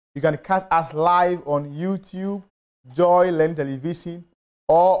You can catch us live on YouTube, Joy Learning Television,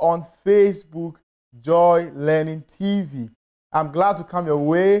 or on Facebook, Joy Learning TV. I'm glad to come your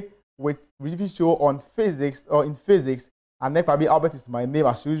way with review show on physics or in physics. And Kpabi Albert is my name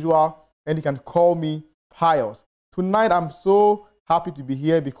as usual, and you can call me Pius. Tonight, I'm so happy to be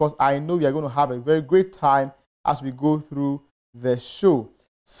here because I know we are going to have a very great time as we go through the show.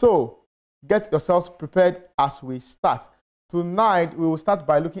 So, get yourselves prepared as we start. Tonight, we will start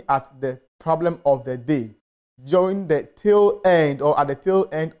by looking at the problem of the day. During the tail end or at the tail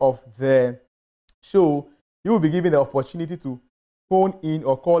end of the show, you will be given the opportunity to phone in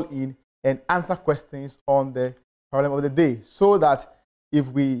or call in and answer questions on the problem of the day, so that if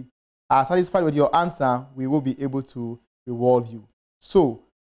we are satisfied with your answer, we will be able to reward you. So,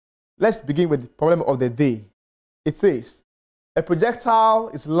 let's begin with the problem of the day. It says, a projectile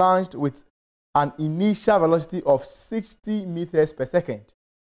is launched with an initial velocity of 60 meters per second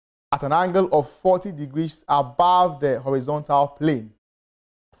at an angle of 40 degrees above the horizontal plane.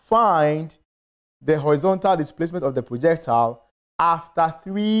 Find the horizontal displacement of the projectile after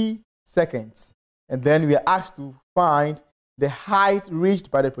 3 seconds. And then we are asked to find the height reached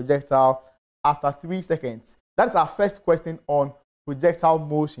by the projectile after 3 seconds. That's our first question on projectile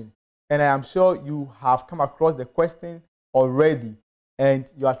motion. And I am sure you have come across the question already,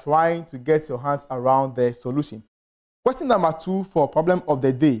 and you are trying to get your hands around the solution. Question number 2 for problem of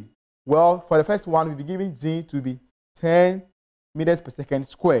the day. Well, for the first one, we'll be giving G to be 10 meters per second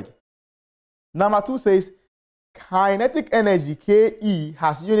squared. Number 2 says, kinetic energy, Ke,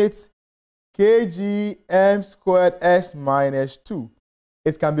 has units kg m squared s minus 2.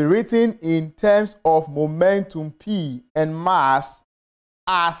 It can be written in terms of momentum P and mass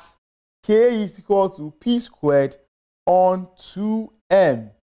as K is equal to P squared on 2m.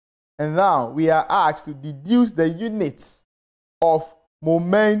 And now we are asked to deduce the units of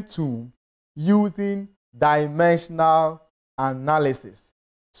momentum using dimensional analysis.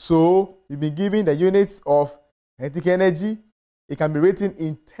 So we've been given the units of kinetic energy. It can be written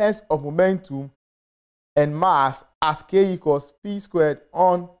in terms of momentum and mass as K equals P squared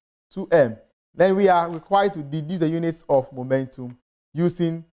on 2m. Then we are required to deduce the units of momentum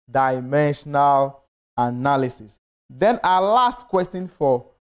using dimensional analysis. Then our last question for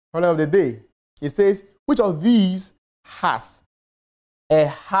problem of the day, it says, which of these has a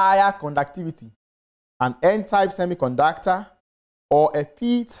higher conductivity, an N-type semiconductor or a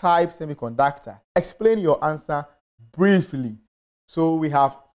P-type semiconductor? Explain your answer briefly. So we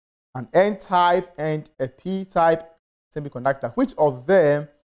have an N-type and a P-type semiconductor. Which of them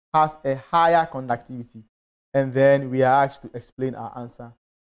has a higher conductivity? And then we are asked to explain our answer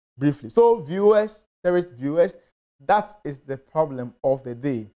briefly. So viewers, cherished viewers, that is the problem of the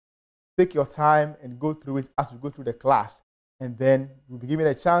day. Take your time and go through it as we go through the class. And then we'll be given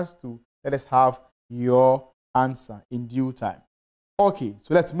a chance to let us have your answer in due time. Okay,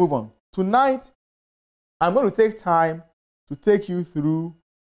 so let's move on. Tonight, I'm going to take time to take you through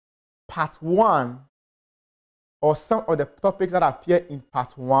part 1 or some of the topics that appear in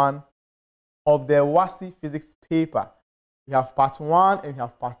part 1 of the WASI physics paper. We have part 1 and we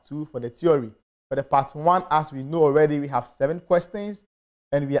have part 2 for the theory. For the part 1, as we know already, we have 7 questions,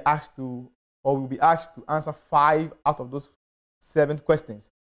 and we are asked to, or we'll be asked to answer 5 out of those 7 questions.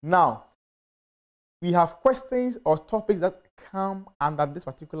 Now, we have questions or topics that come under this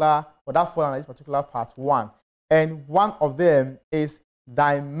particular, or that fall under this particular part 1. And one of them is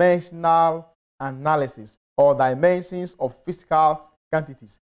dimensional analysis, or dimensions of physical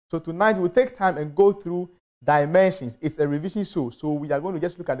quantities. So tonight we'll take time and go through dimensions. It's a revision show, so we are going to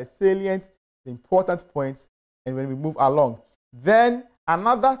just look at the salient, the important points, and when we move along. Then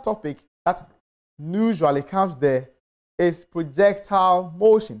another topic that usually comes there is projectile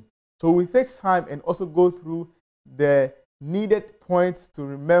motion. So we take time and also go through the needed points to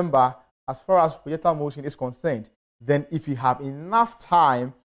remember as far as projectile motion is concerned. Then if you have enough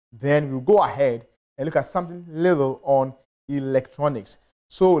time, then we'll go ahead and look at something little on electronics.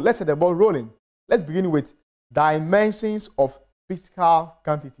 So let's get the ball rolling. Let's begin with dimensions of physical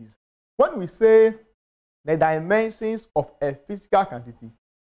quantities. When we say the dimensions of a physical quantity,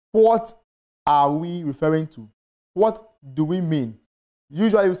 what are we referring to? What do we mean?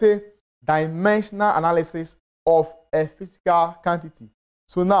 Usually we say dimensional analysis of a physical quantity.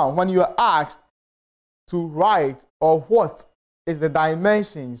 So now when you are asked to write or what is the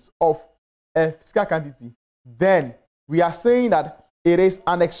dimensions of a physical quantity, then we are saying that it is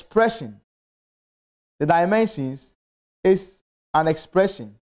an expression. The dimensions is an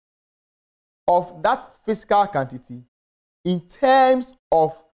expression of that physical quantity in terms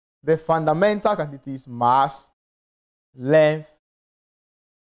of the fundamental quantities mass, length,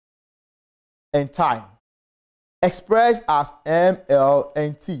 and time, expressed as m, l,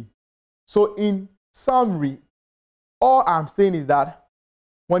 and t. So in summary, all I'm saying is that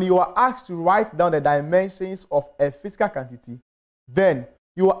when you are asked to write down the dimensions of a physical quantity, then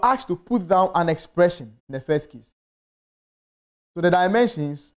you are asked to put down an expression in the first case. So the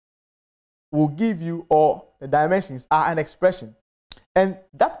dimensions will give you, or the dimensions are an expression. And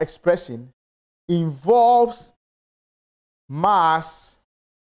that expression involves mass,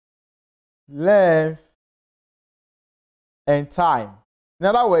 length, and time. In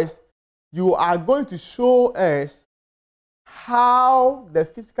other words, you are going to show us how the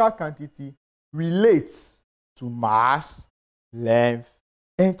physical quantity relates to mass, length,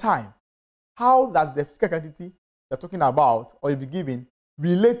 and time. How does the physical quantity you're talking about, or you'll be given,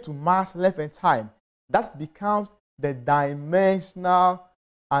 relate to mass, length, and time? That becomes the dimensional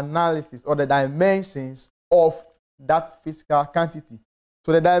analysis, or the dimensions of that physical quantity.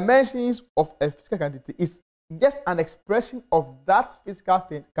 So the dimensions of a physical quantity is just an expression of that physical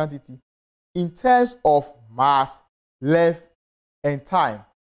quantity in terms of mass, length, and time.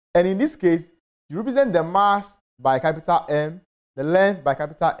 And in this case, you represent the mass by capital M, the length by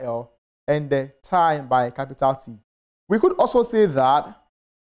capital L, and the time by capital T. We could also say that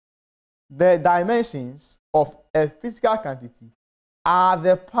the dimensions of a physical quantity are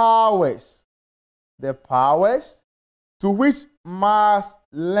the powers to which mass,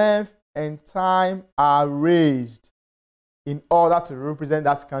 length, and time are raised in order to represent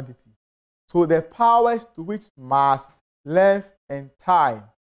that quantity. So the powers to which mass, length, and time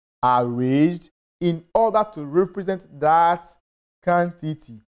are raised in order to represent that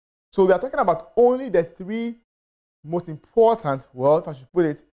quantity. So we are talking about only the three most important, well, if I should put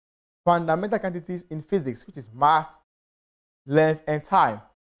it, fundamental quantities in physics, which is mass, length, and time.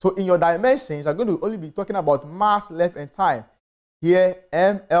 So in your dimensions, you're going to only be talking about mass, length, and time. Here,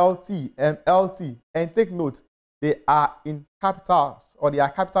 MLT, MLT. And take note, they are in capitals, or they are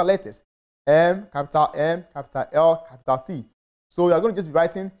capital letters. M, capital L, capital T. So you're going to just be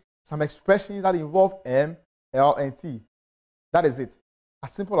writing some expressions that involve M, L, and T. That is it.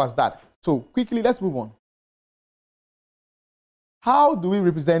 As simple as that. So quickly, let's move on. How do we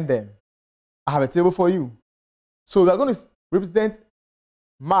represent them? I have a table for you. So we are going to represent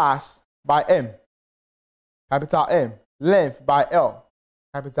mass by M, capital M, length by L,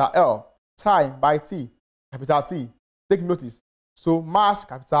 capital L, time by T, capital T. Take notice. So mass,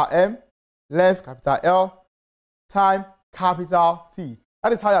 capital M, length, capital L, time, capital T.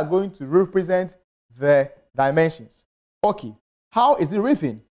 That is how you are going to represent the dimensions. Okay, how is it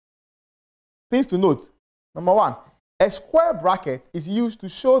written? Things to note. Number one, a square bracket is used to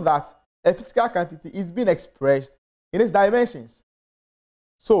show that a physical quantity is being expressed in its dimensions.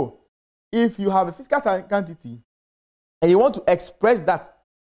 So, if you have a physical quantity and you want to express that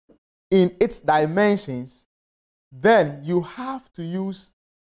in its dimensions, then you have to use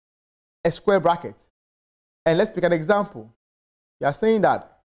a square bracket. And let's pick an example. We are saying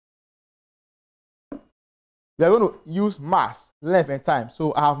that we are going to use mass, length, and time.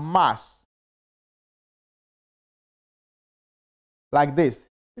 So I have mass like this.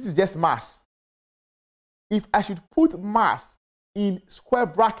 This is just mass. If I should put mass in square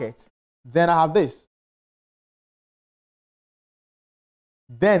bracket, then I have this.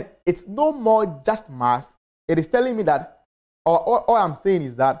 Then it's no more just mass. It is telling me that, or all I'm saying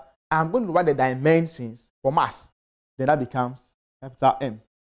is that I'm going to write the dimensions for mass. Then that becomes capital M.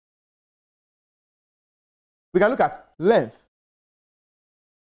 We can look at length.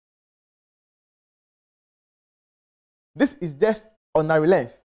 This is just ordinary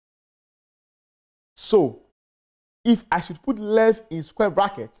length. So, if I should put length in square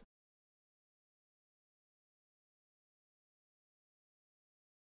brackets,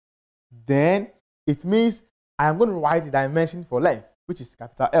 then it means I am going to write the dimension for length, which is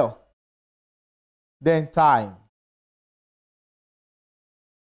capital L. Then time.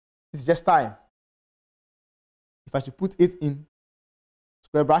 This is just time. If I should put it in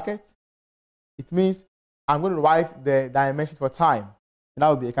square brackets, it means I'm going to write the dimension for time, and that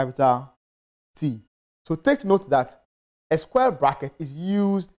will be a capital T. So take note that a square bracket is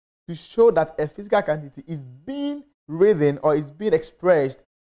used to show that a physical quantity is being written or is being expressed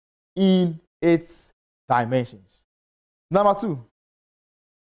in its dimensions. Number two,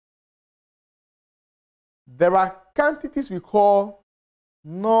 there are quantities we call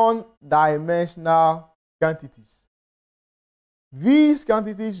non-dimensional quantities. These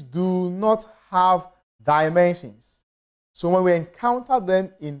quantities do not have dimensions. So when we encounter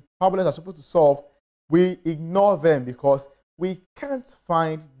them in problems we're supposed to solve, we ignore them because we can't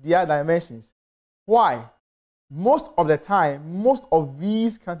find their dimensions. Why? most of the time, most of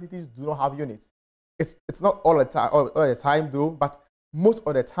these quantities do not have units. It's not all the time though, but most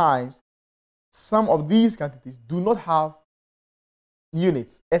of the times, some of these quantities do not have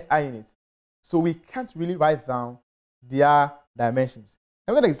units, SI units. So we can't really write down their dimensions.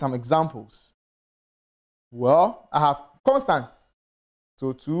 I'm going to give some examples. Well, I have constants.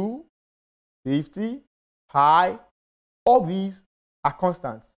 So 2, 50, pi, all these are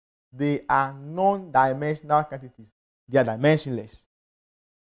constants. They are non-dimensional quantities. They are dimensionless.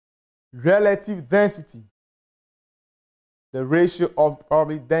 Relative density, the ratio of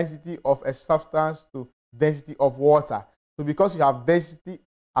probably density of a substance to density of water. So because you have density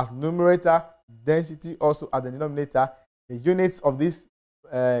as numerator, density also as the denominator, the units of these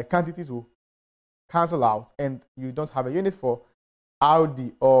quantities will cancel out, and you don't have a unit for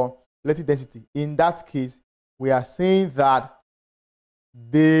RD or relative density. In that case, we are saying that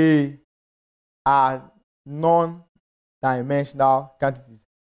they are non-dimensional quantities.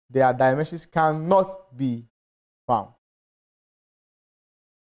 Their dimensions cannot be found.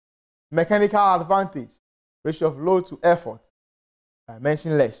 Mechanical advantage, ratio of load to effort,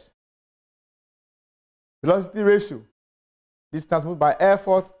 dimensionless. Velocity ratio, distance moved by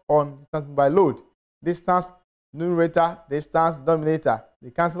effort on distance moved by load. Distance numerator, distance denominator.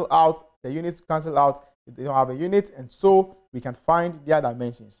 They cancel out, the units cancel out, they don't have a unit, and so we can find their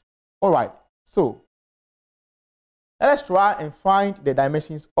dimensions. All right, so let's try and find the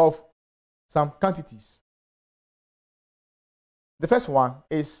dimensions of some quantities. The first one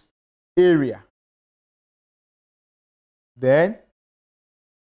is area. Then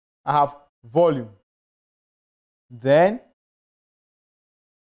I have volume. Then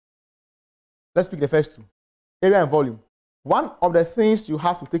let's pick the first two, area and volume. One of the things you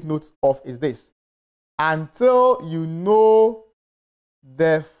have to take note of is this. Until you know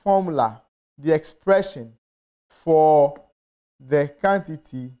the formula, the expression for the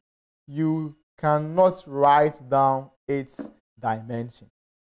quantity, you cannot write down its dimension.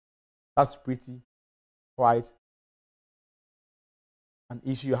 That's pretty quite an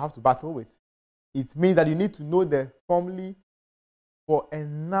issue you have to battle with. It means that you need to know the formula for a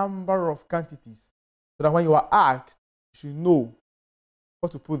number of quantities, so that when you are asked, you should know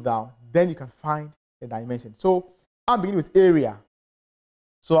what to put down. Then you can find the dimension. So I'll begin with area.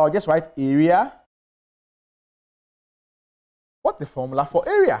 So I'll just write area. What's the formula for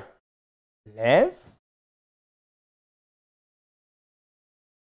area? Length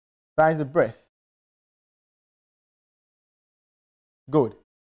times the breadth. Good.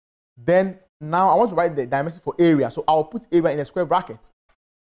 Then now I want to write the dimension for area. So I'll put area in a square bracket.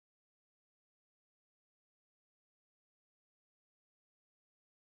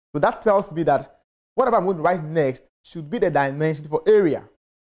 So that tells me that whatever I'm going to write next should be the dimension for area.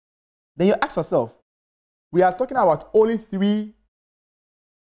 Then you ask yourself, we are talking about only 3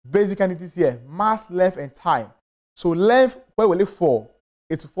 basic quantities here: mass, length, and time. So length, where will it fall?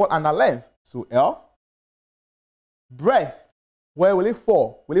 It will fall under length, so L. Breadth, where will it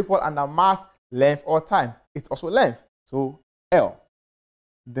fall? Will it fall under mass, length, or time? It's also length, so L.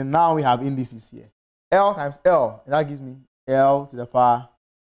 Then now we have indices here. L times L, and that gives me L to the power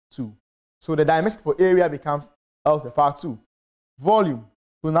 2. So the dimension for area becomes L to the power 2. Volume.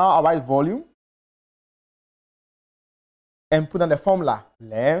 So now I write volume and put on the formula: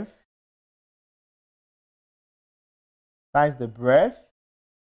 length times the breadth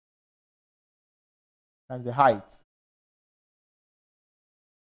times the height.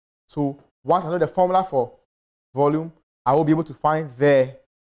 So once I know the formula for volume, I will be able to find the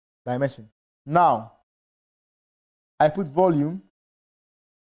dimension. Now, I put volume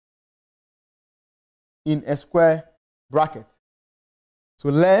in a square bracket. So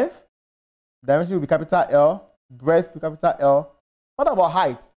length, dimension will be capital L, breadth will be capital L. What about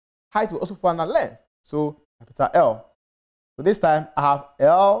height? Height will also fall under length, so capital L. So this time I have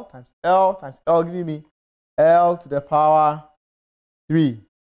L times L times L, giving me L to the power 3.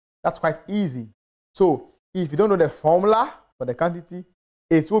 That's quite easy. So if you don't know the formula for the quantity,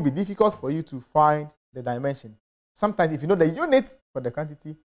 it will be difficult for you to find the dimension. Sometimes if you know the units for the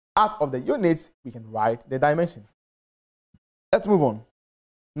quantity, out of the units, we can write the dimension. Let's move on.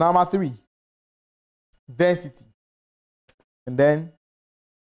 Number 3, density. And then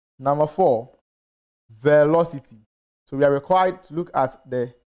number 4, velocity. So we are required to look at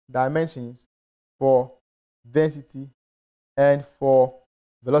the dimensions for density and for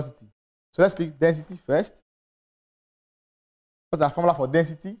velocity. So let's pick density first. What's our formula for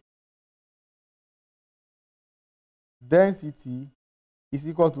density? Density is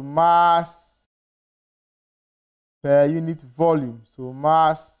equal to mass per unit volume. So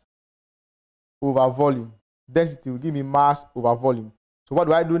mass over volume. density will give me mass over volume. So what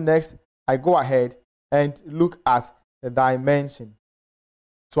do I do next? I go ahead and look at the dimension.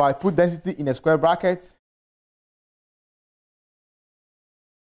 So I put density in a square bracket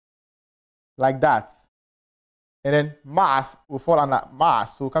like that. And then mass will fall under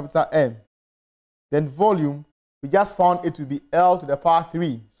mass, so capital M. Then volume, we just found it to be L to the power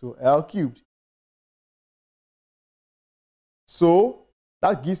 3, so L cubed. So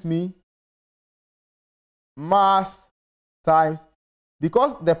that gives me mass times,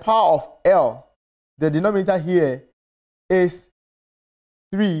 because the power of L, the denominator here is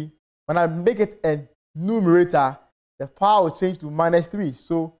 3. When I make it a numerator, the power will change to minus 3.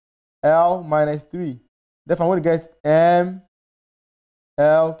 So L minus 3. Therefore, I'm going to get M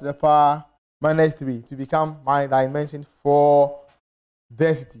L to the power minus 3 to become my dimension for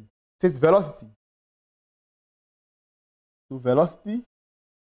density. It says velocity. So velocity.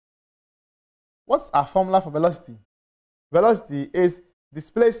 What's our formula for velocity? Velocity is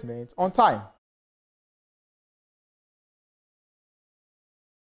displacement on time.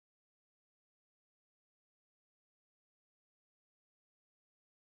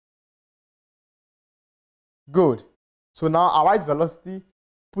 Good. So now I write velocity,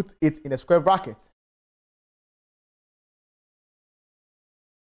 put it in a square bracket.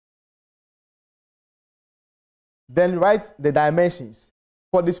 Then write the dimensions.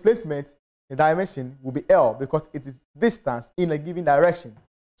 For displacement, the dimension will be L because it is distance in a given direction.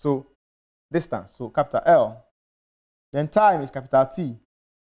 So distance, so capital L. Then time is capital T.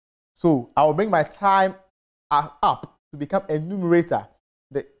 So I will bring my time up to become a numerator.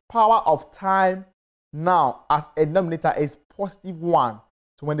 The power of time now as a denominator is positive 1.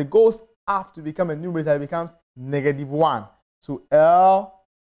 So when it goes up to become a numerator, it becomes negative 1. So L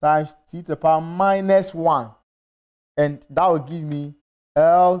times T to the power minus 1. And that will give me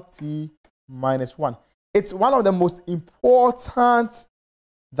LT minus 1. It's one of the most important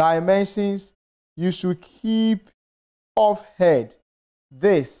dimensions you should keep off head.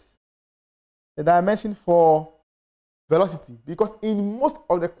 This, the dimension for velocity, because in most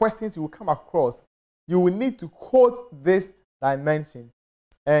of the questions you will come across, you will need to quote this dimension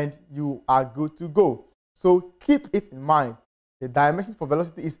and you are good to go. So keep it in mind. The dimension for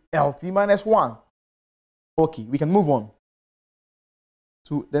velocity is LT minus 1. Okay, we can move on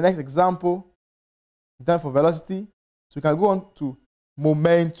to the next example. Then for velocity, so we can go on to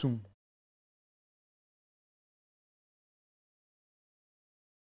momentum.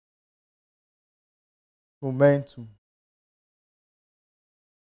 Momentum.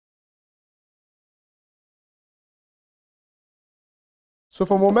 So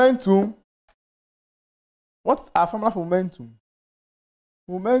for momentum, what's our formula for momentum?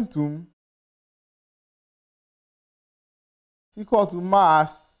 Momentum is equal to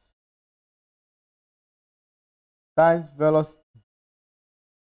mass times velocity.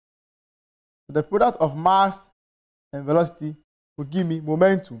 So the product of mass and velocity will give me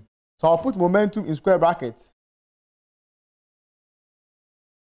momentum. So I'll put momentum in square brackets.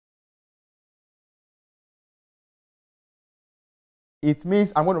 It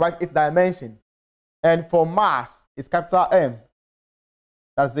means I'm going to write its dimension. And for mass, it's capital M.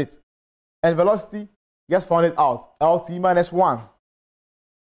 That's it. And velocity, just found it out. LT minus 1.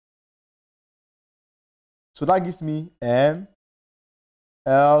 So that gives me M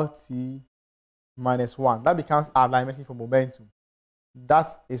LT minus 1. That becomes our dimension for momentum. That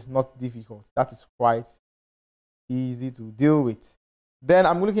is not difficult. That is quite easy to deal with. Then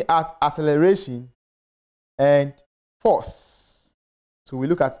I'm looking at acceleration and force. So we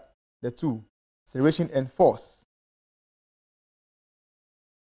look at the two, acceleration and force.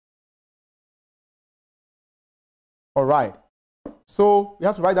 All right. So we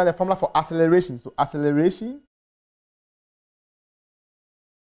have to write down the formula for acceleration. So acceleration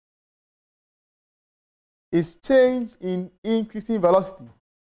is change in increasing velocity.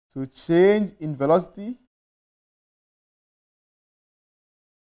 So change in velocity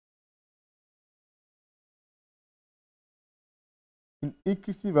in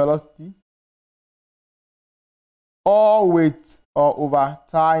increasing velocity or with or over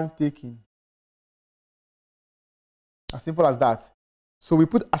time taken. As simple as that. So we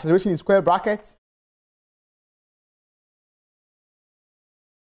put acceleration in square bracket.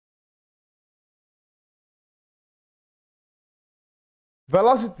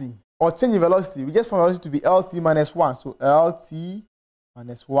 Velocity or change in velocity, we just found velocity to be LT minus 1. So LT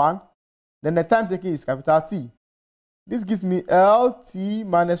minus 1. Then the time taken is capital T. This gives me LT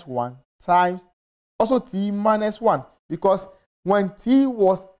minus 1 times also T minus 1. Because when T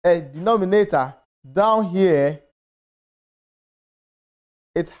was a denominator down here,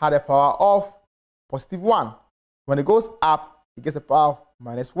 it had a power of positive 1. When it goes up, it gets a power of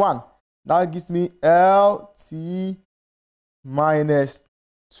minus 1. That gives me LT minus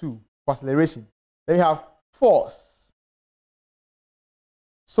 2 for acceleration. Then we have force.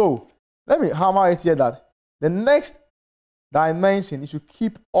 So let me hammer it here that the next dimension you should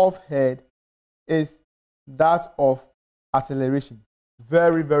keep off head is that of acceleration.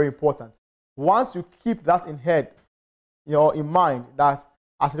 Very, very important. Once you keep that in head, in mind that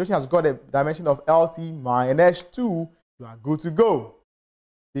acceleration has got a dimension of LT minus 2, you are good to go.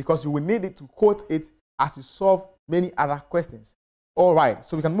 Because you will need it to quote it as you solve many other questions. All right,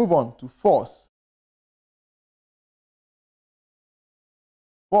 so we can move on to force.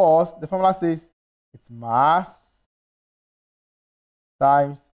 Force, the formula says it's mass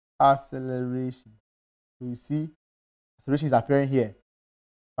times acceleration. So you see, acceleration is appearing here.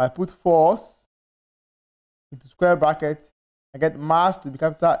 If I put force into square bracket, I get mass to be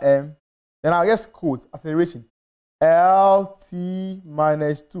capital M. Then I'll just quote acceleration. LT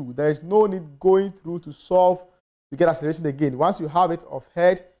minus 2. There is no need going through to solve to get acceleration again. Once you have it off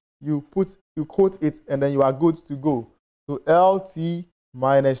head, you quote it, and then you are good to go. So LT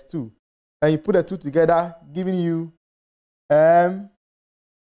minus 2. And you put the two together, giving you LT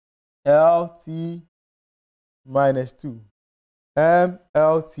minus 2.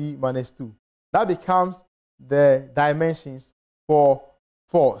 LT minus 2. That becomes the dimensions for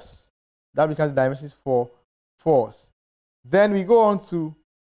force. That becomes the dimensions for force. Then we go on to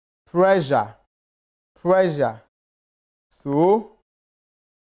pressure. Pressure. So,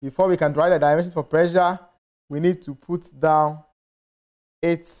 before we can write the dimensions for pressure, we need to put down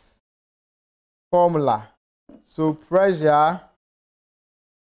its formula. So, pressure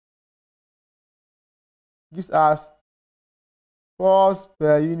gives us force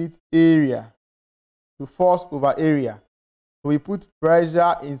per unit area. So, force over area. So, we put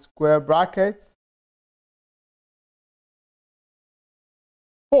pressure in square brackets.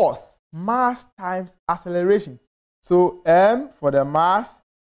 Force, mass times acceleration. So M for the mass,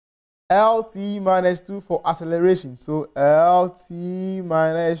 LT minus 2 for acceleration. So LT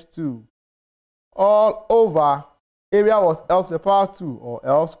minus 2. All over, area was L to the power 2 or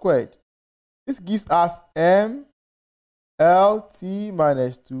L squared. This gives us M LT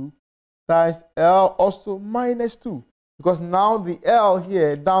minus 2 times L also minus 2. Because now the L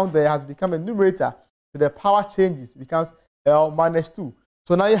here down there has become a numerator. So the power changes, becomes L minus 2.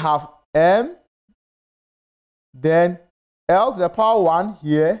 So now you have M, then L to the power 1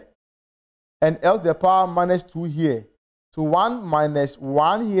 here, and L to the power minus 2 here. So 1 minus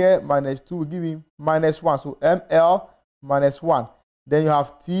 1 here, minus 2 will give you minus 1. So ML minus 1. Then you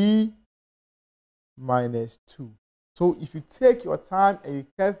have T minus 2. So if you take your time and you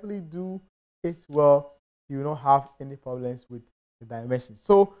carefully do it well, you will not have any problems with the dimensions.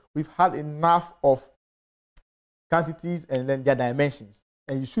 So we've had enough of quantities and then their dimensions.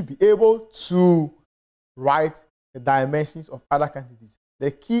 And you should be able to write the dimensions of other quantities.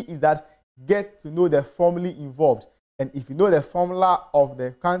 The key is that get to know the formulae involved. And if you know the formula of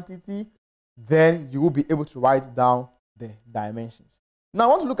the quantity, then you will be able to write down the dimensions. Now I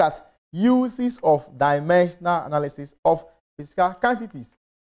want to look at uses of dimensional analysis of physical quantities.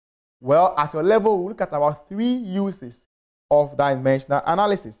 Well, at your level, we'll look at about 3 uses of dimensional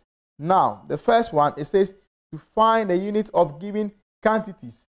analysis. Now, the first one, it says to find the unit of given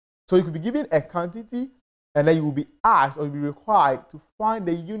quantities. So you could be given a quantity and then you will be asked or you'll be required to find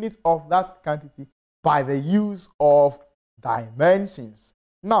the unit of that quantity by the use of dimensions.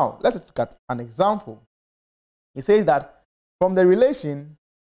 Now, let's look at an example. It says that from the relation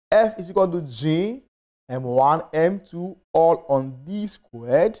F is equal to G, M1, M2, all on D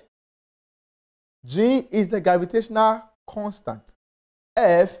squared, G is the gravitational constant.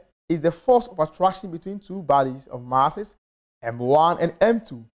 F is the force of attraction between two bodies of masses, M1 and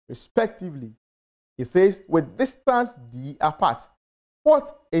M2, respectively. It says, with distance D apart,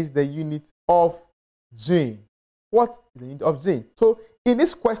 what is the unit of G? What is the unit of G? So, in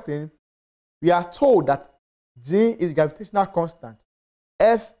this question, we are told that G is gravitational constant.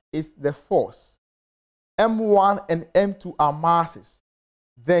 F is the force. M1 and M2 are masses.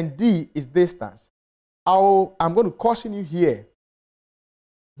 Then D is distance. I'm going to caution you here.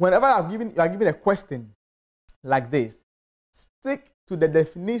 Whenever you are given a question like this, stick to the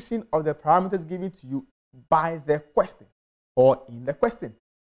definition of the parameters given to you by the question or in the question.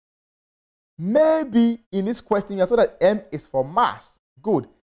 Maybe in this question, you are told that M is for mass. Good.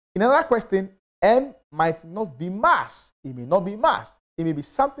 In another question, M might not be mass. It may not be mass. It may be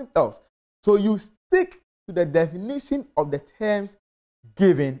something else. So you stick to the definition of the terms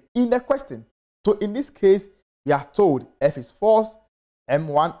given in the question. So in this case, we are told F is force,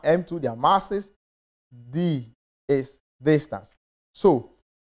 M1, M2, they are masses, D is distance. So,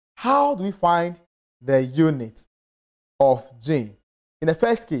 how do we find the unit of G? In the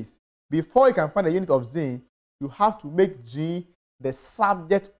first case, before you can find the unit of G, you have to make G the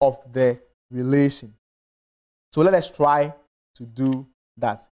subject of the relation. So let us try to do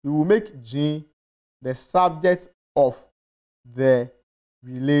that. We will make G the subject of the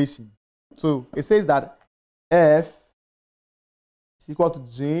relation. So it says that F is equal to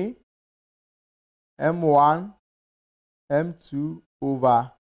G M1 M2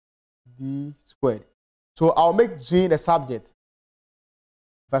 over D squared. So I'll make G the subject.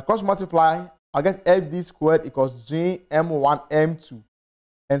 If I cross multiply, I'll get FD squared equals G M1 M2.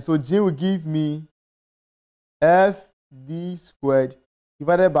 And so G will give me FD squared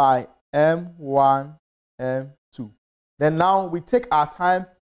divided by M1 M2. Then now we take our time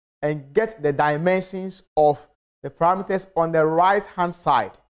and get the dimensions of the parameters on the right hand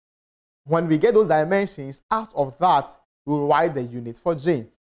side. When we get those dimensions, out of that, we'll write the unit for G.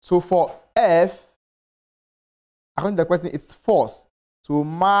 So for F, according to the question, it's force. So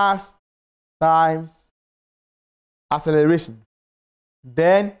mass times acceleration.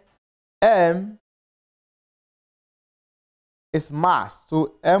 Then M is mass.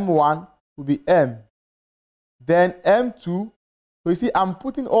 So M1 will be M. Then M2. So you see, I'm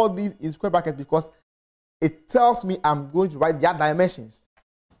putting all these in square brackets because it tells me I'm going to write their dimensions.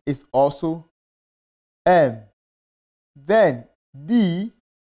 It's also M. Then D,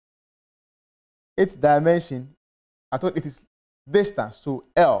 its dimension, I thought it is distance, so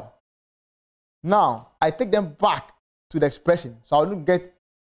L. Now, I take them back to the expression. So I'll get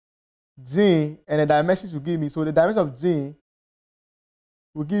G, and the dimensions will give me, so the dimension of G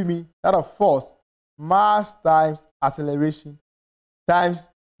will give me that of force, mass times acceleration, times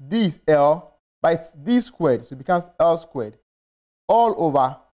D is L, but it's D squared, so it becomes L squared, all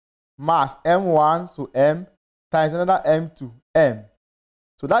over mass M1, so M, times another M2, M.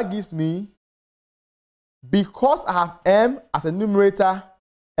 So that gives me, because I have M as a numerator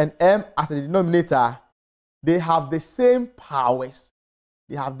and M as a denominator, they have the same powers.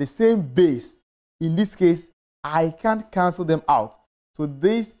 They have the same base. In this case, I can't cancel them out. So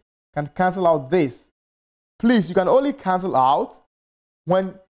this can cancel out this. Please, you can only cancel out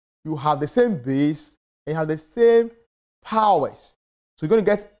when you have the same base and you have the same powers. So you're going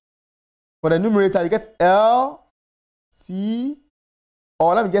to get, for the numerator, you get L, C,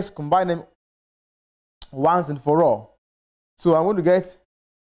 or let me just combine them once and for all. So I'm going to get,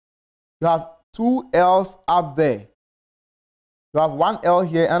 you have two L's up there. You have one L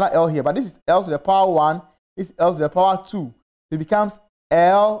here, another L here, but this is L to the power 1, this is L to the power 2. It becomes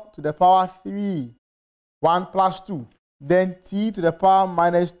L to the power 3, 1 plus 2. Then T to the power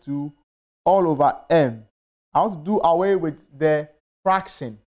minus 2 all over M. I want to do away with the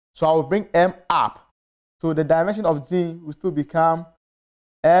fraction. So I will bring M up. So the dimension of G will still become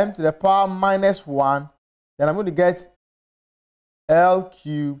M to the power minus 1. Then I'm going to get L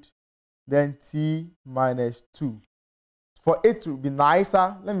cubed, then T minus 2. For it to be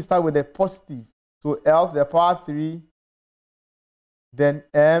nicer, let me start with the positive. So L to the power 3, then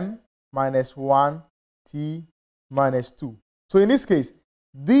M minus 1, T minus 2. So in this case,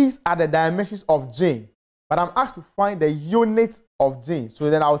 these are the dimensions of G, but I'm asked to find the unit of G. So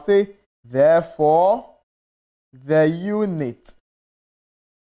then I'll say, therefore, the unit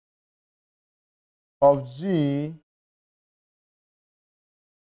of G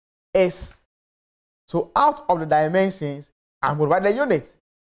is. So out of the dimensions, I'm going to write the unit.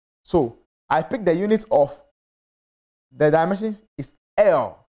 So I pick the unit of the dimension is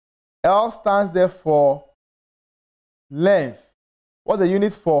L. L stands there for length. What's the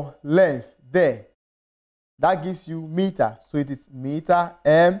unit for length there? That gives you meter. So it is meter,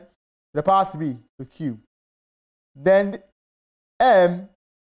 M to the power 3, the cube. Then M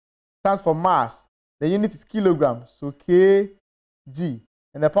stands for mass. The unit is kilogram. So kg.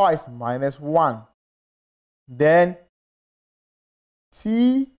 And the power is minus 1. Then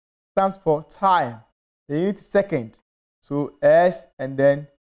T stands for time. The unit is second. So S and then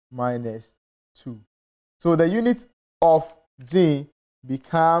minus 2. So the unit of G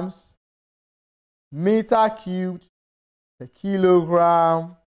becomes meter cubed, the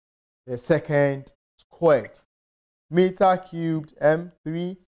kilogram, the second squared. Meter cubed,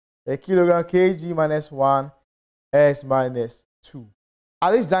 M3, the kilogram, kg minus 1, S minus 2.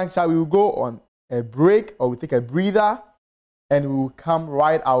 At this juncture, we will go on a break, or we take a breather, and we will come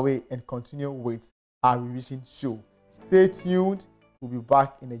right away and continue with our revision show. Stay tuned. We'll be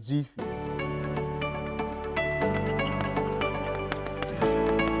back in a jiffy.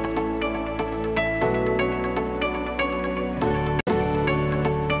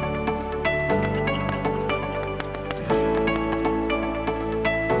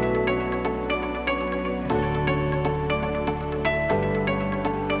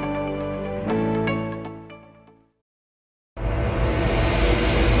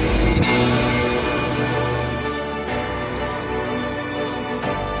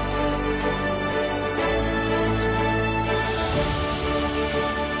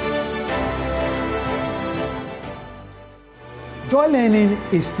 Joy learning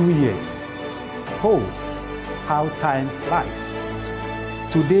is 2 years. Oh, how time flies.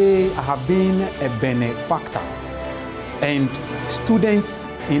 Today I have been a benefactor, and students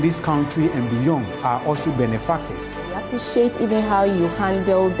in this country and beyond are also benefactors. We appreciate even how you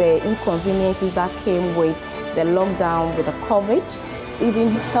handle the inconveniences that came with the lockdown, with the COVID,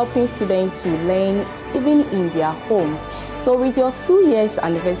 even helping students to learn even in their homes. So with your 2 years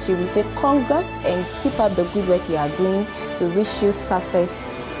anniversary, we say congrats and keep up the good work you are doing. We wish you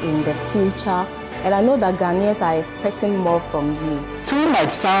success in the future. And I know that Ghanaians are expecting more from you. 2 might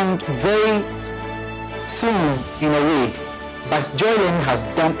sound very soon in a way, but Joy Learning has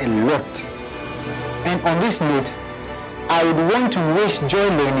done a lot. And on this note, I would want to wish Joy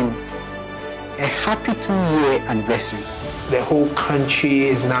Learning a happy 2-year anniversary. The whole country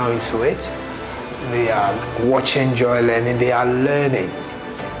is now into it. They are watching Joy Learning, they are learning.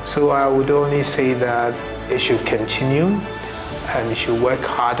 So I would only say that it should continue and it should work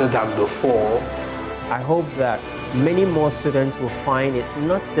harder than before. I hope that many more students will find it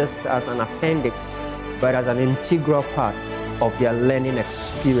not just as an appendix, but as an integral part of their learning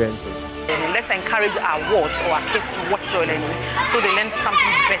experiences. Let's encourage our wards or our kids to watch Joy Learning so they learn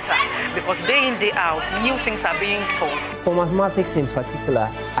something better, because day in, day out, new things are being taught. For mathematics in particular,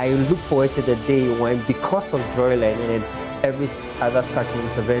 I look forward to the day when, because of Joy Learning and every other such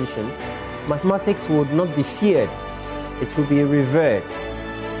intervention, mathematics would not be feared. It will be revered,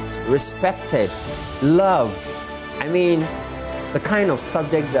 respected, loved. I mean, the kind of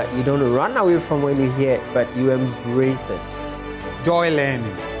subject that you don't run away from when you hear it, but you embrace it. Joy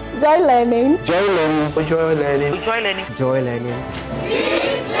learning. Joy learning. Joy Learning. Joy Learning. Joy Learning. Joy learning.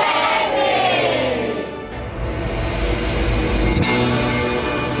 Keep learning!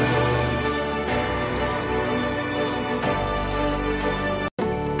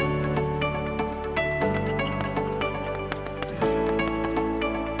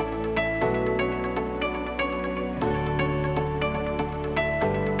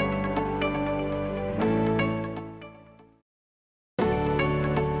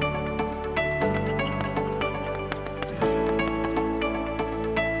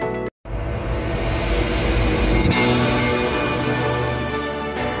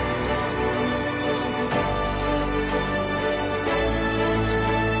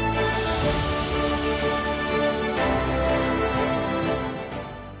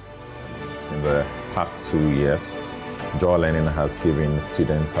 In the past 2 years, Joy Learning has given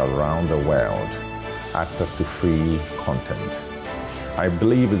students around the world access to free content. I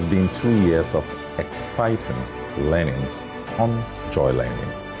believe it's been 2 years of exciting learning on Joy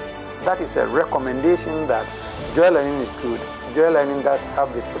Learning. That is a recommendation that Joy Learning is good. Joy Learning does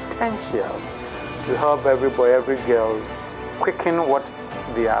have the potential to help every boy, every girl quicken what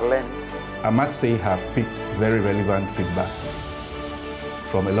they are learning. I must say I have picked very relevant feedback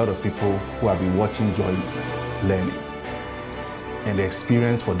from a lot of people who have been watching Joy Learning. And the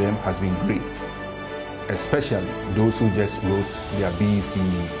experience for them has been great, especially those who just wrote their BEC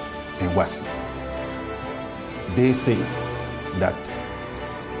and WASI. They say that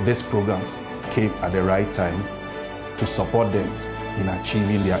this program came at the right time to support them in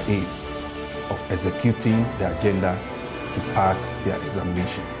achieving their aim of executing the agenda to pass their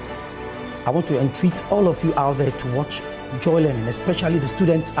examination. I want to entreat all of you out there to watch Joy Learning, especially the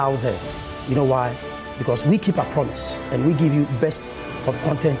students out there. You know why? Because we keep our promise and we give you best of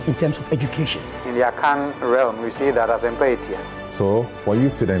content in terms of education. In the Akan realm, we see that as empathy. So for you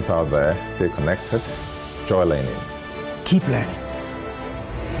students out there, stay connected. Joy Learning. Keep learning.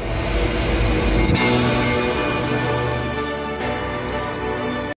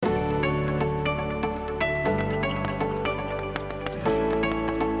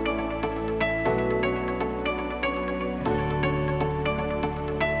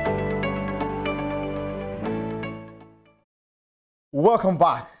 Welcome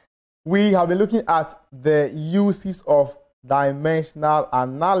back. We have been looking at the uses of dimensional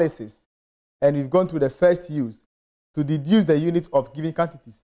analysis, and we've gone through the first use to deduce the units of given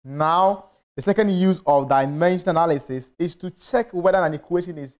quantities. Now, the second use of dimensional analysis is to check whether an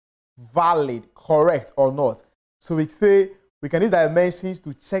equation is valid, correct, or not. So we say we can use dimensions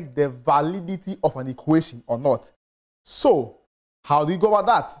to check the validity of an equation or not. So, how do you go about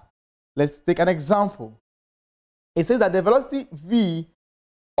that? Let's take an example. It says that the velocity v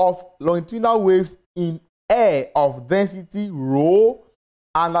of longitudinal waves in air of density rho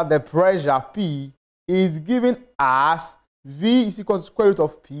under the pressure P is given as V is equal to square root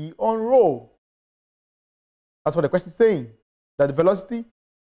of P on rho. That's what the question is saying, that the velocity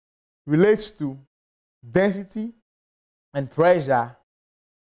relates to density and pressure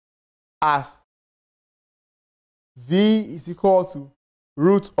as V is equal to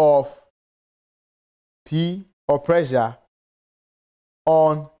root of P, or pressure,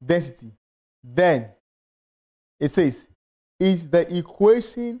 on density. Then it says, is the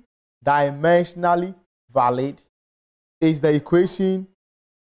equation dimensionally valid? Is the equation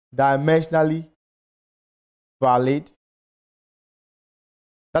dimensionally valid?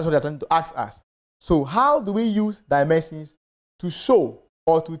 That's what they're trying to ask us. So how do we use dimensions to show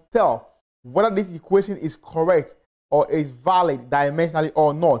or to tell whether this equation is correct or is valid dimensionally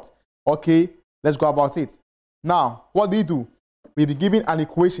or not? Okay, let's go about it. Now, what do? We'll be given an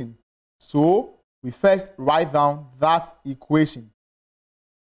equation. So we first write down that equation.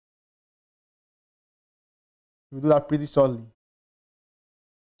 We'll do that pretty shortly.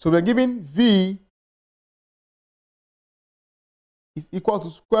 So we're given V is equal to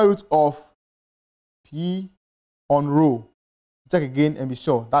square root of P on rho. Check again and be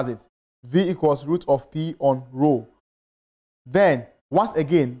sure. That's it. V equals root of P on rho. Then, once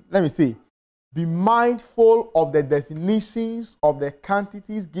again, let me say, be mindful of the definitions of the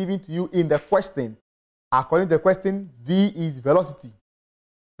quantities given to you in the question. According to the question, V is velocity.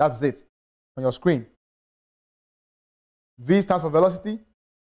 That's it on your screen. V stands for velocity.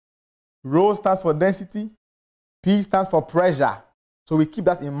 Rho stands for density. P stands for pressure. So we keep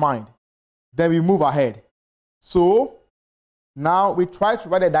that in mind. Then we move ahead. So now we try to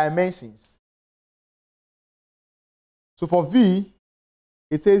write the dimensions. So for V,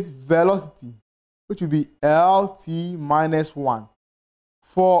 it says velocity, which will be LT minus 1.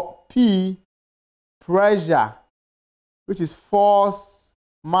 For P, pressure, which is force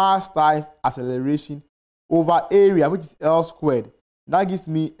mass times acceleration over area, which is L squared. That gives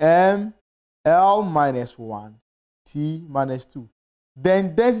me ML minus 1, T minus 2.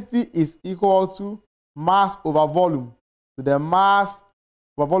 Then density is equal to mass over volume. So the mass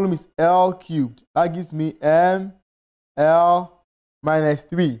over volume is L cubed. That gives me ML minus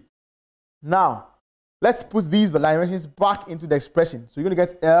 3. Now, let's put these dimensions back into the expression. So you're going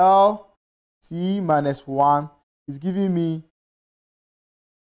to get LT minus 1 is giving me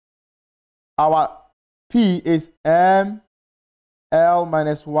our P is ML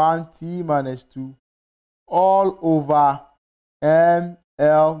minus 1 T minus 2 all over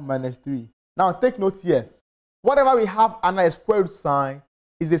ML minus 3. Now take note here. Whatever we have under a square root sign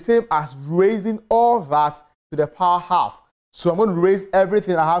is the same as raising all that to the power half. So I'm going to raise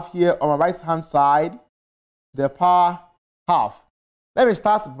everything I have here on my right hand side to the power half. Let me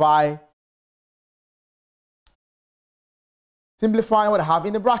start by simplifying what I have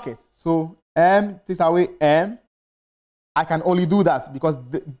in the brackets. So M takes away M. I can only do that because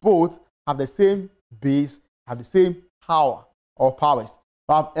both have the same base, have the same power or powers.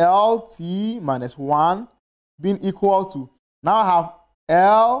 So I have LT minus 1 being equal to, now I have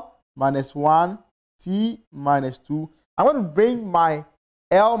L minus 1 T minus 2. I'm going to bring my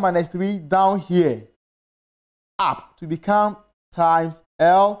L minus 3 down here up to become times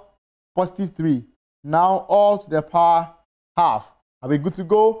L positive 3. Now all to the power half. Are we good to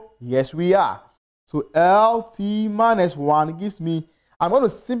go? Yes, we are. So LT minus 1 gives me, I'm going to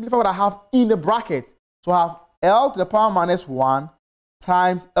simplify what I have in the bracket. So I have L to the power minus 1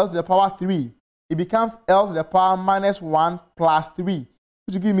 times L to the power 3. It becomes L to the power minus 1 plus 3,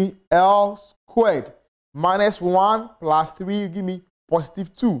 which will give me L squared. Minus 1 plus 3 will give me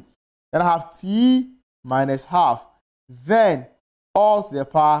positive 2. Then I have T minus half. Then all to the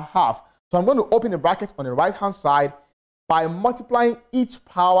power half. So I'm going to open the bracket on the right hand side by multiplying each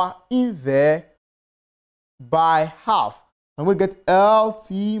power in there by half. I'm going to get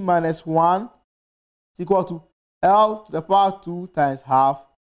LT minus 1 is equal to L to the power 2 times half.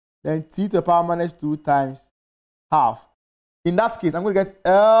 Then T to the power minus 2 times half. In that case, I'm going to get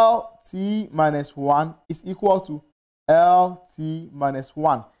LT minus 1 is equal to LT minus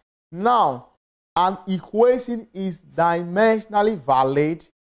 1. Now, an equation is dimensionally valid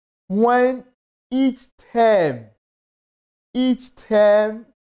when each term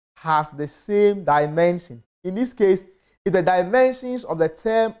has the same dimension. In this case, if the dimensions of the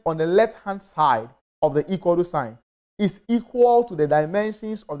term on the left-hand side of the equal to sign is equal to the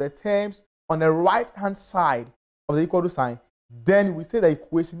dimensions of the terms on the right-hand side of the equal to sign, then we say the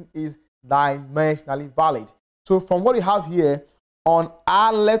equation is dimensionally valid. So from what we have here, on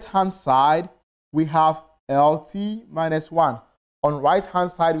our left-hand side, we have LT minus 1. On right-hand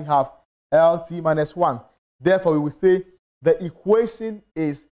side, we have LT minus 1. Therefore, we will say the equation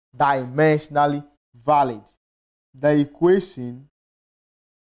is dimensionally valid. The equation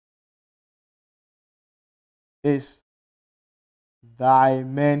is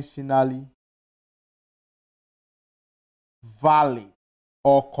dimensionally valid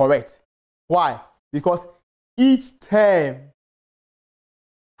or correct. Why? Because each term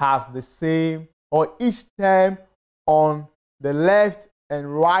has the same, or each term on the left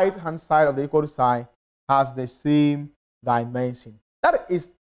and right hand side of the equal to sign has the same dimension. That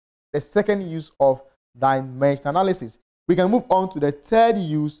is the second use of dimension analysis. We can move on to the third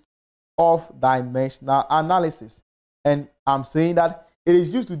use of dimensional analysis. And I'm saying that it is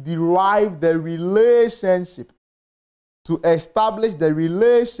used to derive the relationship, to establish the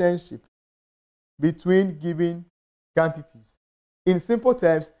relationship between given quantities. In simple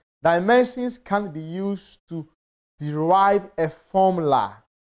terms, dimensions can be used to derive a formula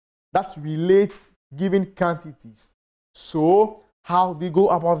that relates given quantities. So, how do we go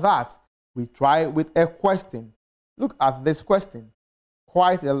about that? We try with a question. Look at this question.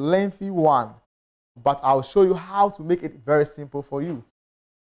 Quite a lengthy one, but I'll show you how to make it very simple for you.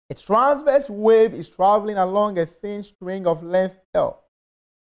 A transverse wave is traveling along a thin string of length L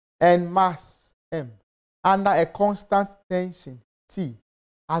and mass M under a constant tension T.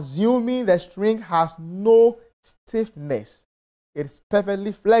 Assuming the string has no stiffness, it is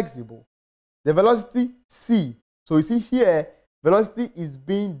perfectly flexible. The velocity C. So you see here, velocity is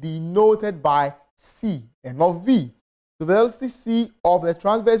being denoted by C and not V. The velocity C of the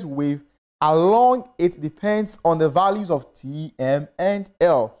transverse wave along it depends on the values of T, M, and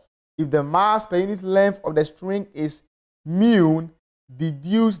L. If the mass per unit length of the string is mu,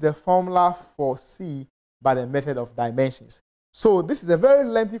 deduce the formula for C by the method of dimensions. So this is a very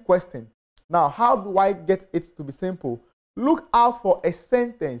lengthy question. Now, how do I get it to be simple? Look out for a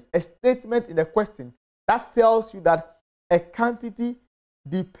sentence, a statement in the question that tells you that a quantity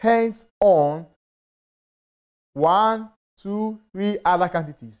depends on 1, 2, 3 other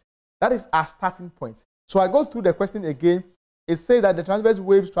quantities. That is our starting point. So I go through the question again. It says that the transverse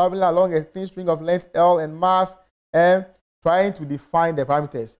waves traveling along a thin string of length L and mass M, trying to define the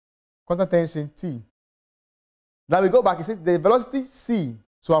parameters. Constant tension T. Now we go back. It says the velocity C.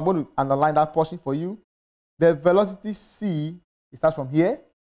 So I'm going to underline that portion for you. The velocity C, it starts from here,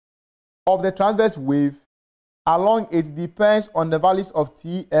 of the transverse wave along it depends on the values of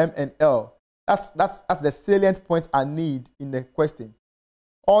T, M, and L. That's the salient point I need in the question.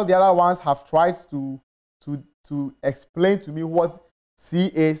 All the other ones have tried to explain to me what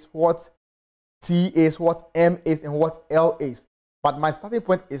C is, what T is, what M is, and what L is. But my starting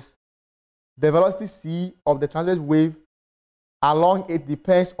point is the velocity C of the transverse wave along it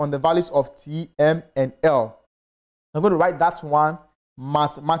depends on the values of T, M, and L. I'm going to write that one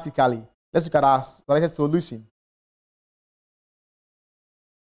mathematically. Let's look at our solution.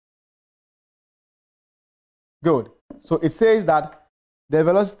 Good. So it says that the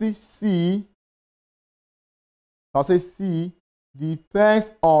velocity C, I'll say C,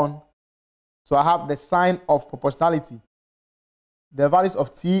 depends on, so I have the sign of proportionality, the values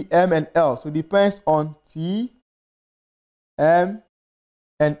of T, M, and L. So it depends on T, M,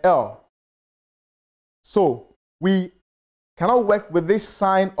 and L. So we cannot work with this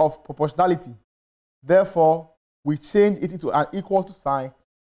sign of proportionality. Therefore, we change it into an equal to sign,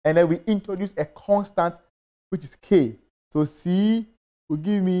 and then we introduce a constant, which is K. So C will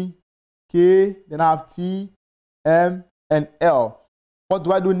give me K, then I have T, M, and L. What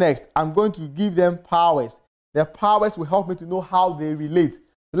do I do next? I'm going to give them powers. The powers will help me to know how they relate.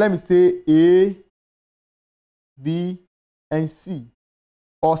 So let me say A, B, and C.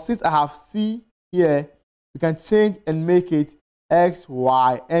 Or since I have C here, we can change and make it X,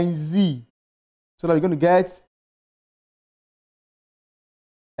 Y, and Z. So that we're going to get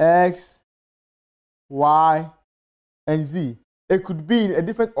X, Y, and Z. It could be in a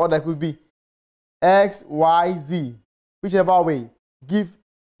different order. It could be X, Y, Z. Whichever way. Give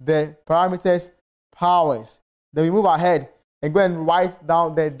the parameters powers. Then we move ahead and go and write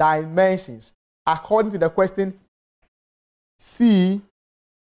down the dimensions. According to the question, C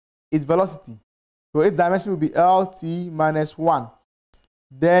is velocity. So its dimension will be LT minus 1.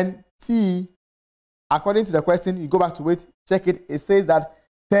 Then T, according to the question, you go back to it, check it. It says that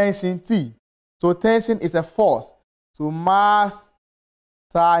tension T. So tension is a force. So mass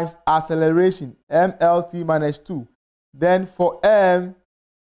times acceleration, MLT minus 2. Then for M,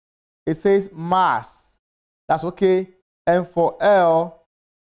 it says mass. That's okay. And for L,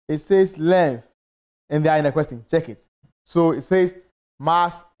 it says length. And they are in the question. Check it. So it says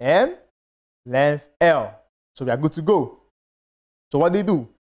mass M, length L. So we are good to go. So what do?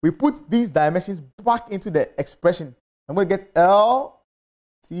 We put these dimensions back into the expression. I'm going to get L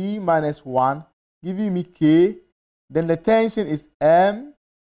T minus 1, giving me K. Then the tension is M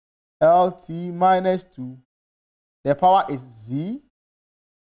L T minus 2. The power is Z.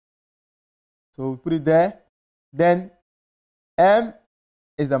 So we put it there. Then M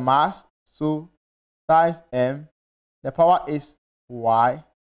is the mass. So times m. The power is y,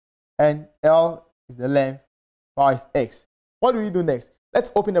 and L is the length, power is x. What do we do next?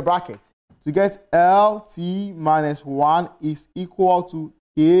 Let's open the bracket. To get LT minus 1 is equal to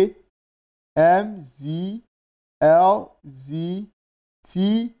K mz LZ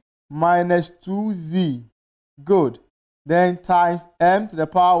T minus 2Z. Good. Then times m to the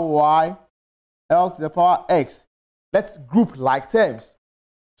power y, L to the power x. Let's group like terms.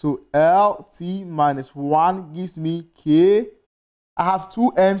 So LT minus 1 gives me K. I have two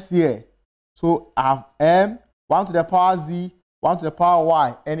m's here. So I have m, 1 to the power z, 1 to the power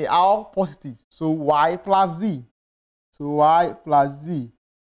y, and they are all positive. So y plus z. So y plus z.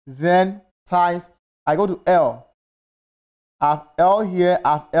 Then times, I go to L. I have L here,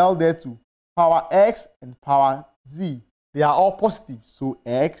 I have L there too. Power x and power z. They are all positive. So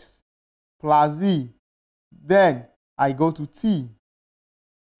x plus z. Then I go to t.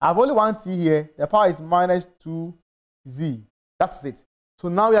 I have only one t here. The power is minus 2z. That's it. So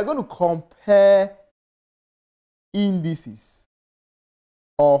now we are going to compare indices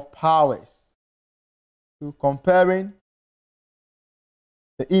of powers. So comparing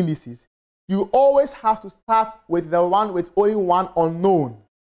the indices, you always have to start with the one with only one unknown.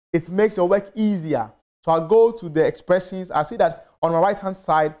 It makes your work easier. So I'll go to the expressions. I see that on my right hand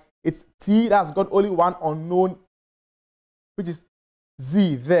side, it's t that's got only one unknown, which is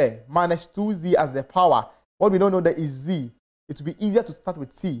z there, minus 2z as the power. What we don't know there is z. It will be easier to start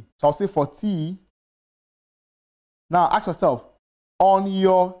with t. So I'll say for t. Now ask yourself, on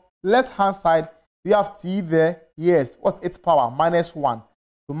your left hand side, do you have t there? Yes. What's its power? Minus 1.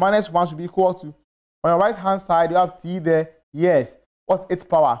 So minus 1 should be equal to, on your right hand side, do you have t there? Yes. What's its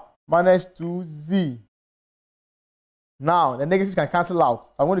power? Minus 2z. Now the negatives can cancel out.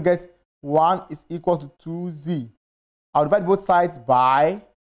 So I'm going to get 1 is equal to 2z. I'll divide both sides by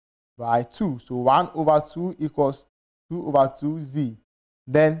 2. So 1 over 2 equals 2 over 2z.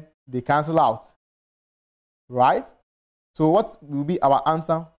 Then they cancel out. Right? So what will be our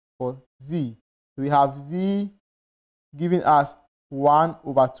answer for z? So we have z giving us 1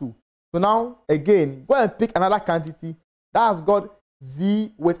 over 2. So now, again, go and pick another quantity that has got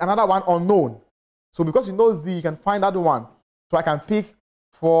z with another one unknown. So because you know z, you can find that one. So I can pick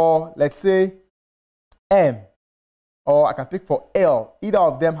for, let's say, m. Or I can pick for L. Either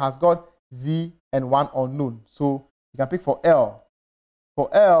of them has got z and one unknown. So you can pick for L.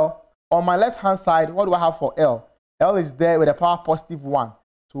 For L, on my left-hand side, what do I have for L? L is there with a power positive 1.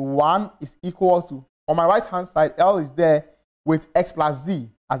 So 1 is equal to, on my right-hand side, L is there with x plus z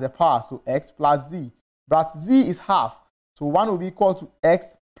as a power. So x plus z. But z is half. So 1 will be equal to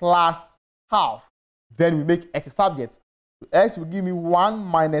x plus half. Then we make x a subject. So x will give me 1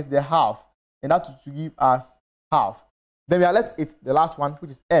 minus the half. And that will give us half. Then we are left with the last one,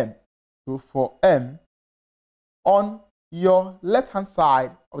 which is m. So for m, on your left-hand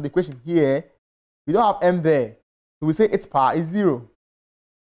side of the equation here, we don't have m there. So we say its power is 0.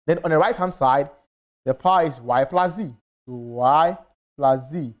 Then on the right-hand side, the power is y plus z. So y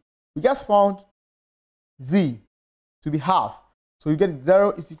plus z. We just found z to be half. So you get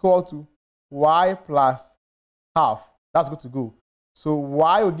 0 is equal to y plus half. That's good to go. So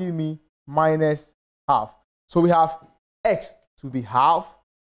y will give me minus half. So we have x to be half,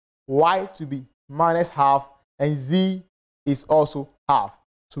 y to be minus half, and z is also half.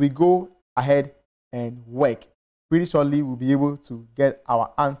 So we go ahead and work. Pretty shortly, we'll be able to get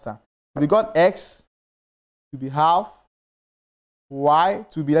our answer. We got x to be half, y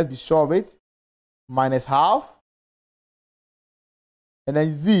to be, let's be sure of it, minus half, and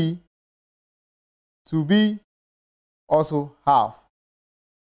then z to be also half.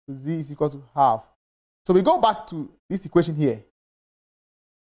 So z is equal to half. So we go back to this equation here,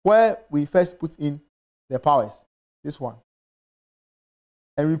 where we first put in the powers, this one,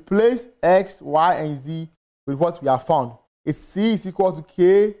 and replace x, y, and z with what we have found. It's c is equal to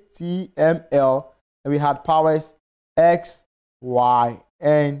k, t, m, l, and we had powers x, y,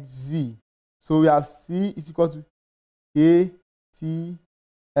 and z. So we have c is equal to k, t,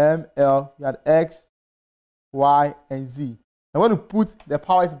 m, l, we had x, y, and z. I'm going to put the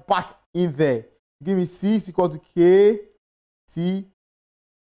powers back in there. Give me c is equal to k, t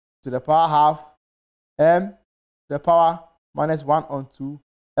to the power half, m to the power minus 1 on 2,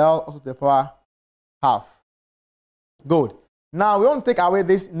 l also to the power half. Good. Now we want to take away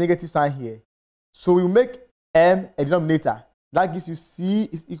this negative sign here. So we will make m a denominator. That gives you c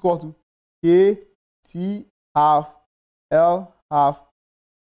is equal to k, t half, l half,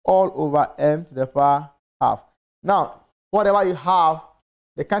 all over m to the power half. Now, whatever you have,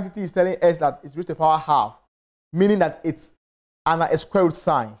 the quantity is telling us that it's raised to the power half, meaning that it's under a square root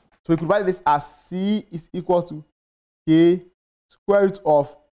sign. So we could write this as C is equal to K square root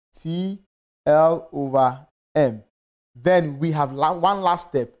of T L over M. Then we have one last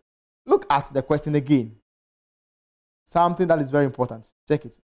step. Look at the question again. Something that is very important. Check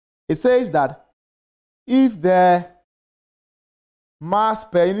it. It says that if the mass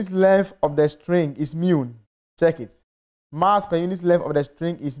per unit length of the string is mu, check it. Mass per unit length of the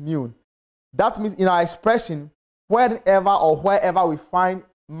string is mu. That means in our expression, wherever we find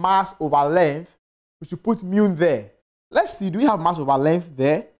mass over length, we should put mu there. Let's see, do we have mass over length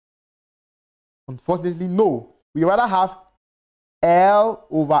there? Unfortunately, no. We rather have L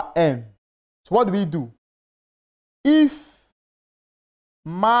over M. So what do? If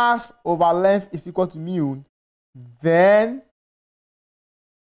mass over length is equal to mu, then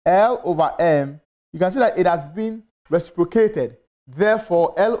L over M, you can see that it has been reciprocated.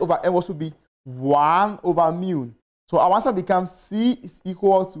 Therefore, L over M also be 1 over mu. So our answer becomes C is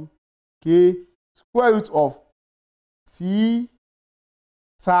equal to K square root of T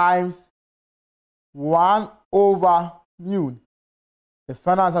times 1 over mu. The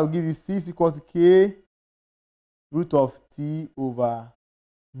final answer will give you C is equal to K root of T over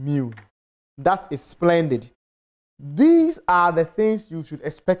mu. That is splendid. These are the things you should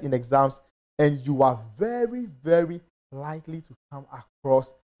expect in exams, and you are very, very likely to come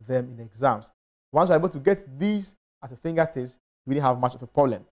across them in exams. Once you're able to get these at your fingertips, you really have much of a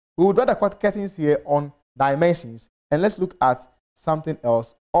problem. We will draw the curtains here on dimensions, and let's look at something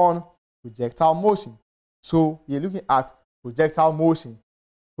else on projectile motion. So we're looking at projectile motion.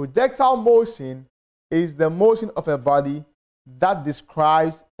 Projectile motion is the motion of a body that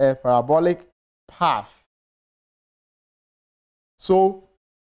describes a parabolic path. So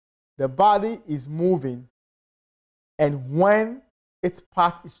the body is moving, and when its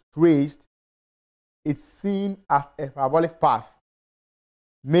path is traced, it's seen as a parabolic path.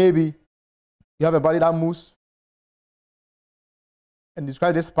 Maybe you have a body that moves and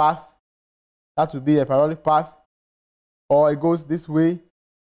describe this path. That would be a parabolic path. Or it goes this way.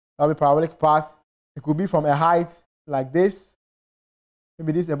 That would be a parabolic path. It could be from a height like this.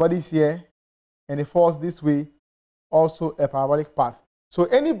 Maybe this, a body is here, and it falls this way. Also a parabolic path. So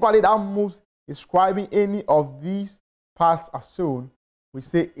anybody that moves describing any of these paths as shown, we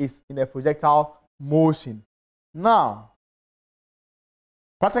say is in a projectile motion. Now,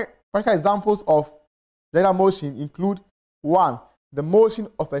 practical examples of projectile motion include 1. The motion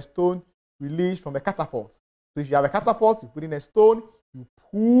of a stone released from a catapult. So if you have a catapult, you put in a stone, you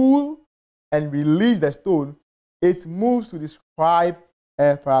pull and release the stone, it moves to describe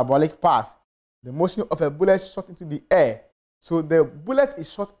a parabolic path. The motion of a bullet shot into the air. So the bullet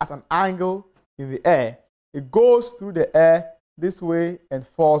is shot at an angle in the air. It goes through the air this way and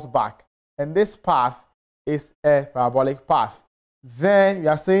falls back. And this path is a parabolic path. Then we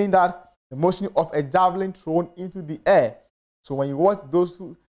are saying that the motion of a javelin thrown into the air. So when you watch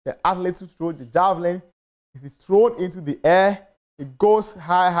the athletes who throw the javelin, if it's thrown into the air, it goes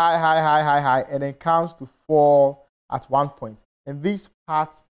high, and then comes to fall at one point. And this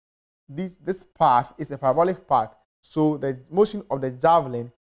path is a parabolic path. So the motion of the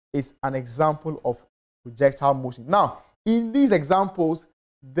javelin is an example of projectile motion. Now, in these examples,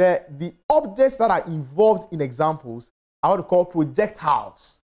 the objects that are involved in examples are what we call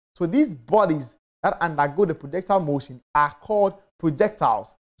projectiles. So these bodies that undergo the projectile motion are called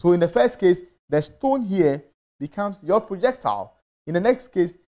projectiles. So in the first case, the stone here becomes your projectile. In the next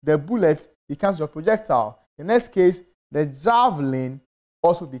case, the bullet becomes your projectile. In the next case, the javelin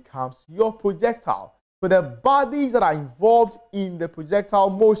also becomes your projectile. So the bodies that are involved in the projectile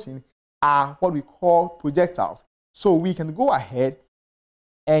motion are what we call projectiles. So we can go ahead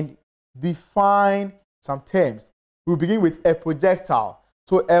and define some terms. We'll begin with a projectile.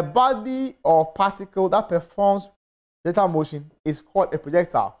 So a body or particle that performs projectile motion is called a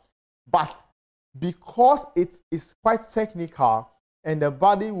projectile. But because it is quite technical and the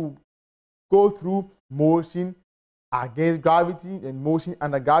body will go through motion against gravity and motion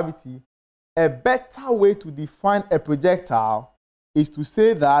under gravity, a better way to define a projectile is to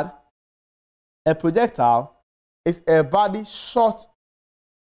say that a projectile is a body shot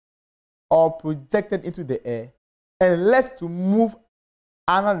or projected into the air and left to move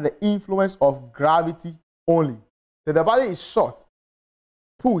under the influence of gravity only. So the body is shot,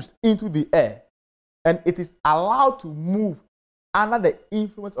 pushed into the air, and it is allowed to move under the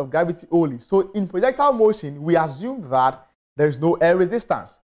influence of gravity only. So in projectile motion, we assume that there is no air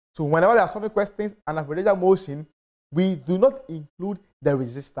resistance. So whenever we are solving questions under projectile motion, we do not include the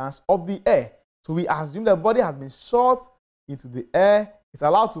resistance of the air. So we assume the body has been shot into the air. It's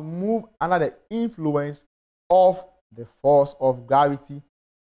allowed to move under the influence of the force of gravity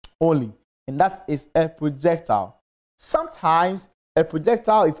only, and that is a projectile. Sometimes a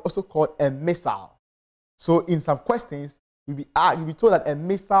projectile is also called a missile. So in some questions, you'll be told that a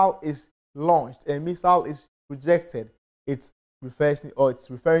missile is launched, a missile is projected. It's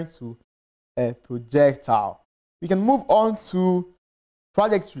referring to a projectile. We can move on to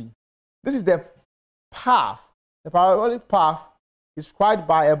trajectory. This is the path, the parabolic path described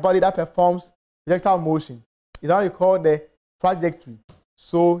by a body that performs projectile motion. Is how you call the trajectory.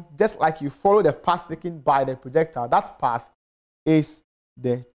 So just like you follow the path taken by the projectile, that path is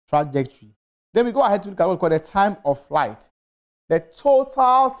the trajectory. Then we go ahead to look at what we call the time of flight. The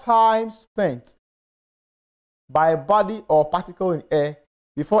total time spent by a body or particle in air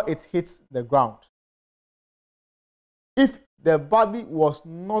before it hits the ground. If the body was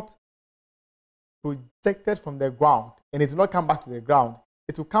not projected from the ground and it will not come back to the ground,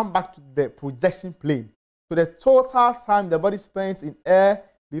 it will come back to the projection plane. So the total time the body spends in air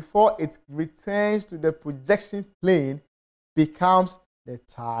before it returns to the projection plane becomes the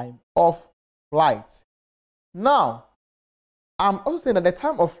time of flight. Now, I'm also saying that the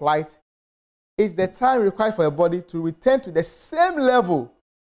time of flight is the time required for a body to return to the same level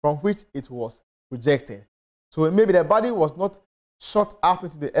from which it was projected. So maybe the body was not shot up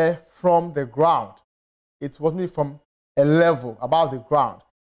into the air from the ground. It was maybe from a level above the ground.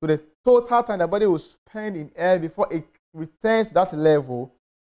 So the total time the body will spend in air before it returns to that level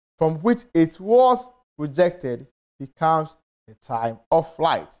from which it was projected becomes the time of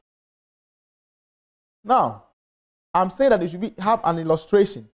flight. Now, I'm saying that you should have an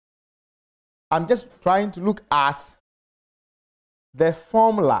illustration. I'm just trying to look at the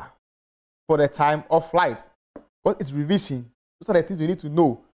formula for the time of flight. What is revision? Those are the things you need to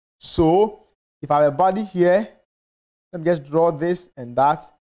know. So, if I have a body here, let me just draw this and that.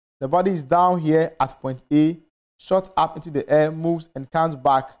 The body is down here at point A, shot up into the air, moves and comes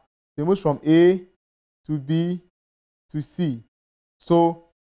back. It moves from A to B to C. So,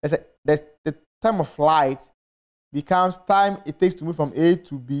 the time of flight becomes time it takes to move from A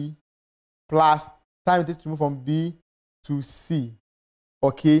to B plus time it takes to move from B to C.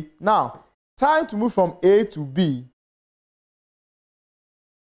 Okay, now time to move from A to B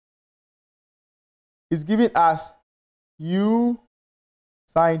is given as U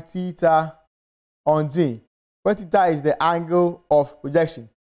sine theta on J, where theta is the angle of projection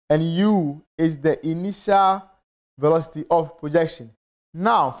and U is the initial velocity of projection.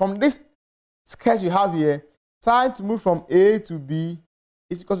 Now, from this sketch you have here, time to move from A to B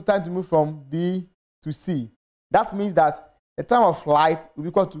is equal to time to move from B to C. That means that the time of flight will be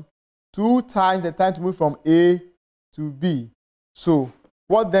equal to 2 times the time to move from A to B. So,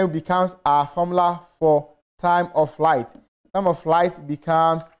 what then becomes our formula for time of flight? Time of flight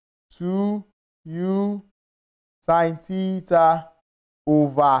becomes 2U sine theta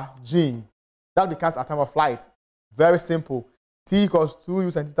over G. That becomes our time of flight. Very simple. T equals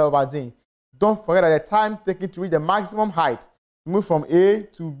 2U sine theta over G. Don't forget that the time taken to reach the maximum height to move from A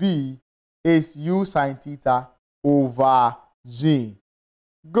to B is U sine theta over G.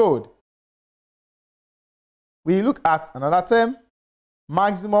 Good. We look at another term,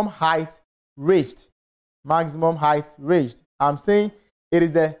 maximum height reached. Maximum height reached. I'm saying it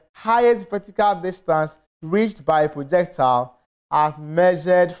is the highest vertical distance reached by a projectile as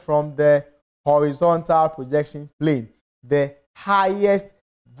measured from the horizontal projection plane. The highest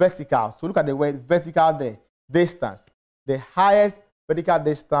vertical. So look at the word vertical there. Distance. The highest vertical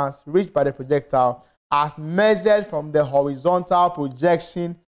distance reached by the projectile as measured from the horizontal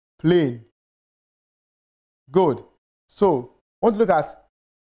projection plane. Good. So, I want to look at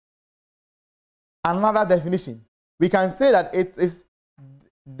another definition. We can say that it is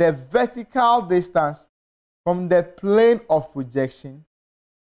the vertical distance from the plane of projection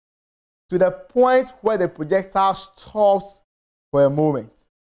to the point where the projectile stops for a moment.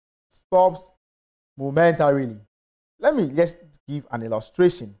 Stops momentarily. Let me just give an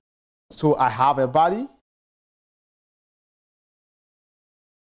illustration. So I have a body.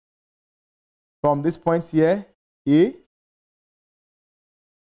 From this point here, A.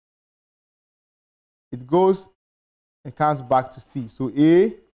 It goes and comes back to C. So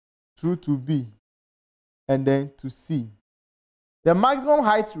A through to B and then to C. The maximum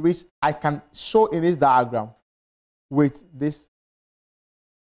height reached I can show in this diagram with this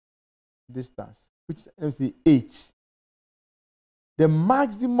distance, which is, let me see, H. The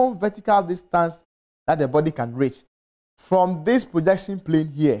maximum vertical distance that the body can reach from this projection plane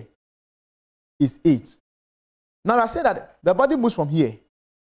here is H. Now I say that the body moves from here.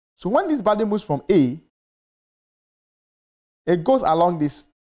 So when this body moves from A, it goes along this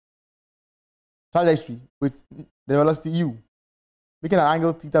trajectory with the velocity U. making an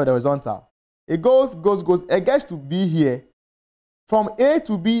angle theta with the horizontal. It goes, it gets to B here. From A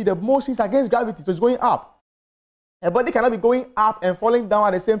to B, the motion is against gravity, so it's going up. A body cannot be going up and falling down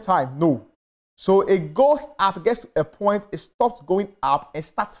at the same time. No. So it goes up, gets to a point, it stops going up and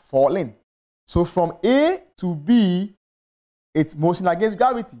starts falling. So from A to B, it's motion against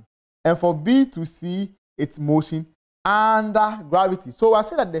gravity. And for B to C, it's motion under gravity. So I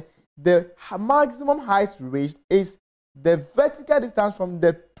say that the maximum height reached is the vertical distance from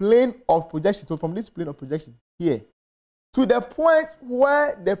the plane of projection, so from this plane of projection here, to the point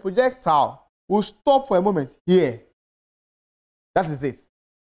where the projectile will stop for a moment here. That is it.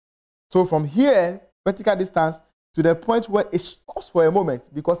 So from here, vertical distance, to the point where it stops for a moment,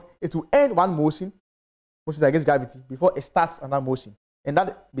 because it will end one motion against gravity, before it starts another motion. And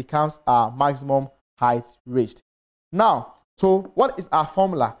that becomes our maximum height reached. Now, so what is our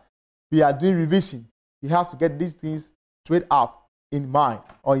formula? We are doing revision. You have to get these things straight up in mind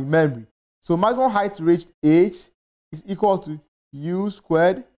or in memory. So maximum height reached h is equal to u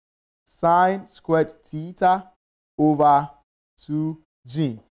squared sine squared theta over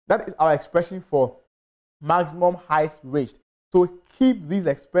 2g. That is our expression for maximum height reached. So keep these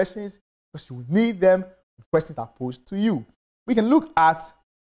expressions because you will need them when questions are posed to you. We can look at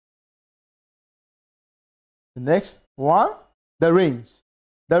the next one, the range.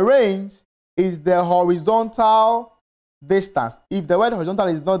 The range is the horizontal distance. If the word horizontal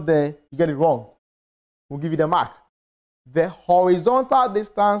is not there, you get it wrong. We'll give you the mark. The horizontal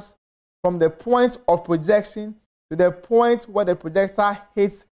distance from the point of projection to the point where the projectile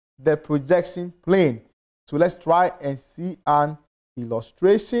hits the projection plane. So let's try and see an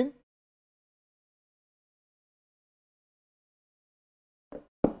illustration.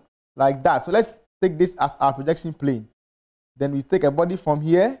 Like that. So let's take this as our projection plane. Then we take a body from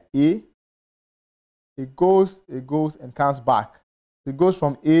here, A. It goes and comes back. It goes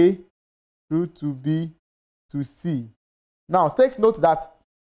from A through to B to C. Now take note that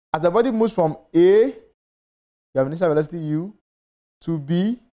as the body moves from A, you have initial velocity U, to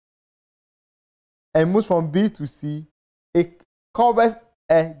B, and moves from B to C, it covers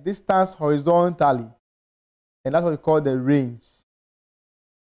a distance horizontally. And that's what we call the range.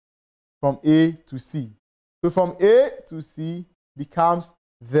 From A to C. So from A to C becomes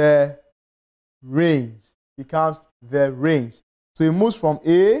the range. Becomes the range. So it moves from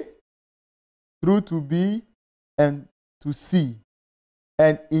A through to B and to C.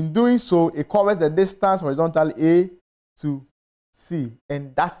 And in doing so, it covers the distance horizontally A to C.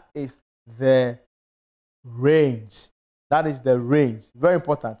 And that is the range. That is the range. Very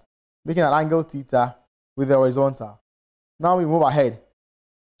important. Making an angle theta with the horizontal. Now we move ahead.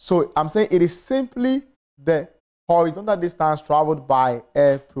 So I'm saying it is simply the horizontal distance traveled by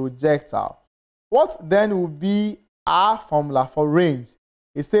a projectile. What then will be our formula for range?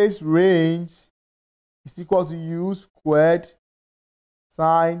 It says range is equal to u squared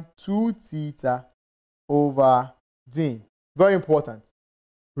sine 2 theta over g. Very important.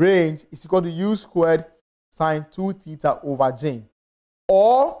 Range is equal to u squared sine 2 theta over g.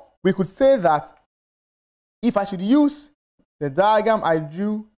 Or we could say that if I should use the diagram I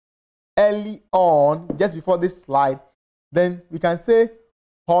drew early on, just before this slide, then we can say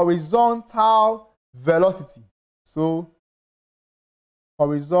horizontal velocity. So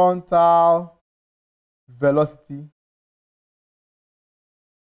horizontal velocity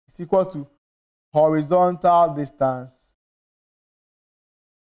is equal to horizontal distance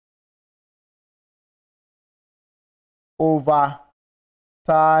over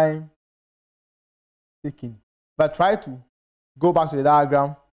time taken. But try to go back to the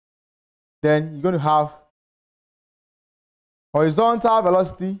diagram. Then you're going to have horizontal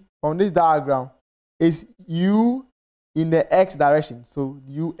velocity from this diagram is u in the x direction, so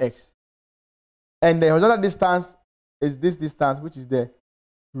ux. And the horizontal distance is this distance, which is the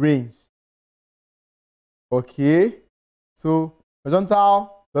range. Okay, so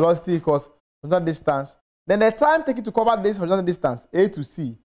horizontal velocity equals horizontal distance. Then the time taken to cover this horizontal distance, A to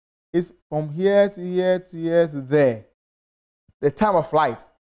C, is from here to here to here to there. The time of flight.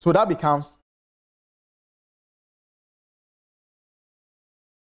 So that becomes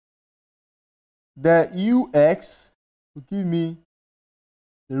the ux will give me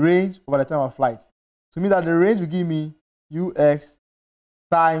the range over the time of flight. To mean that the range will give me ux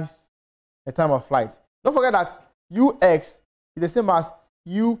times the time of flight. Don't forget that ux is the same as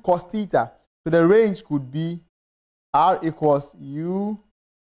u cos theta. So the range could be r equals u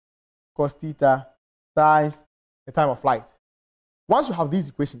cos theta times the time of flight. Once you have these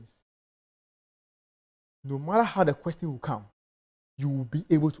equations, no matter how the question will come, you will be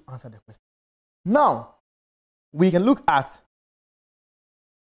able to answer the question. Now, we can look at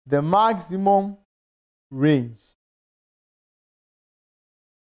the maximum range.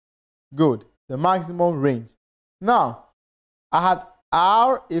 Good. The maximum range. Now, I had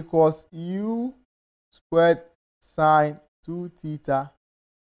R equals U squared sine 2 theta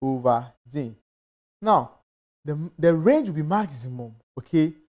over J. Now, the range will be maximum,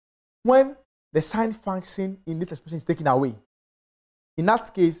 okay, when the sine function in this expression is taken away. In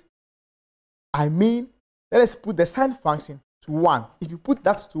that case, I mean, let us put the sine function to 1. If you put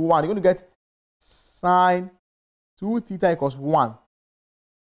that to 1, you're going to get sine 2 theta equals 1.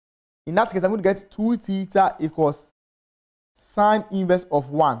 In that case, I'm going to get 2 theta equals sine inverse of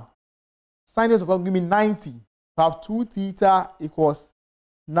 1. Sine inverse of 1 will give me 90. So I have 2 theta equals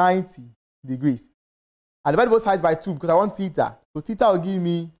 90 degrees. I divide both sides by 2 because I want theta. So theta will give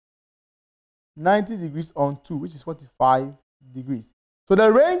me 90 degrees on 2, which is 45 degrees. So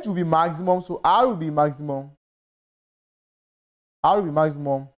the range will be maximum. So R will be maximum. R will be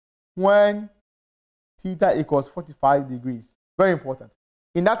maximum when theta equals 45 degrees. Very important.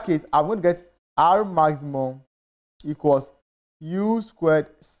 In that case, I'm going to get R maximum equals U squared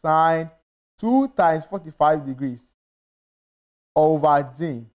sine 2 times 45 degrees over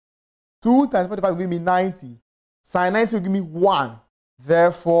J. 2 times 45 will give me 90. Sine 90 will give me 1.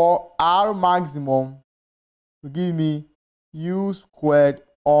 Therefore, R maximum will give me U squared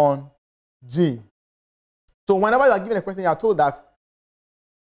on J. So whenever you are given a question, you are told that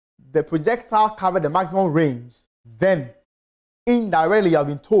the projectile covered the maximum range, then indirectly you have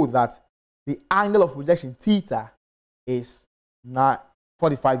been told that the angle of projection theta is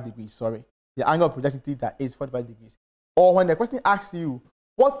 45 degrees. Sorry, the angle of projection theta is 45 degrees. Or when the question asks you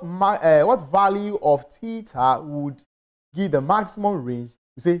what value of theta would give the maximum range,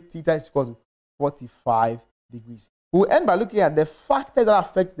 you say theta is equal to 45 degrees. We'll end by looking at the factors that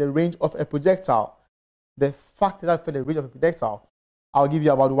affect the range of a projectile. The factors that affect the range of a projectile. I'll give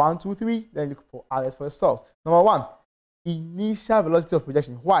you about 1, 2, 3. Then look for others for yourselves. Number 1, initial velocity of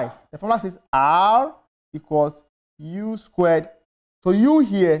projection. Why? The formula says R equals U squared. So U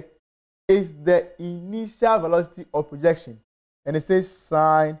here is the initial velocity of projection. And it says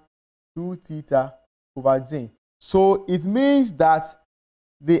sine 2 theta over J. So it means that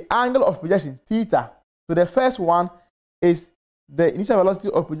the angle of projection, theta, so the first one is the initial velocity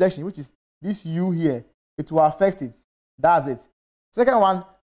of projection, which is this U here. It will affect it. That's it. Second one,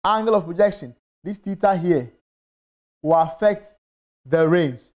 angle of projection. This theta here will affect the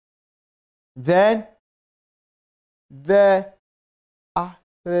range. Then the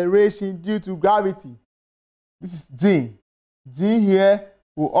acceleration due to gravity. This is G. G here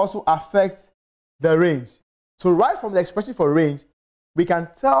will also affect the range. So right from the expression for range, we can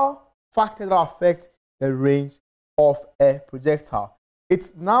tell factors that affect the range of a projectile.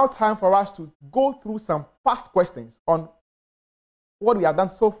 It's now time for us to go through some past questions on what we have done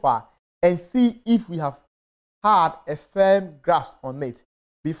so far and see if we have had a firm grasp on it.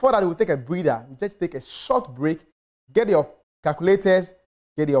 Before that, we'll take a breather. We'll just take a short break. Get your calculators,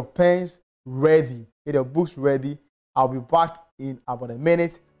 get your pens ready, get your books ready. I'll be back in about a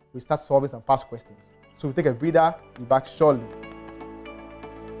minute. We'll start solving some past questions. So we'll take a breather. Be back shortly.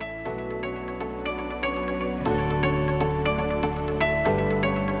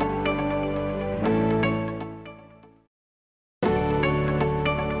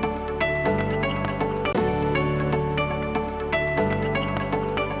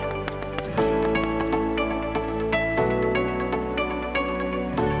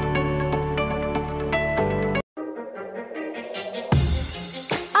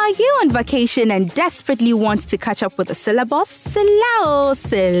 Are you on vacation and desperately want to catch up with the syllabus?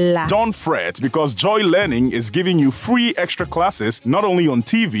 Don't fret, because Joy Learning is giving you free extra classes not only on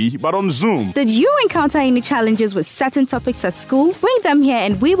TV but on Zoom. Did you encounter any challenges with certain topics at school? Bring them here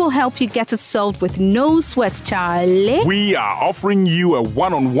and we will help you get it solved with no sweat, Charlie. We are offering you a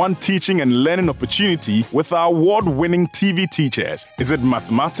one-on-one teaching and learning opportunity with our award-winning TV teachers. Is it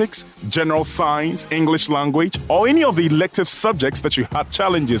mathematics, general science, English language, or any of the elective subjects that you had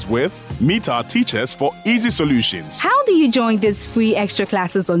challenges with? Meet our teachers for easy solutions. How do you join these free extra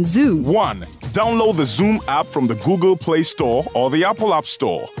classes on Zoom? 1. Download the Zoom app from the Google Play Store or the Apple App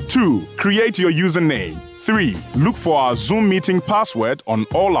Store. 2. Create your username. 3. Look for our Zoom meeting password on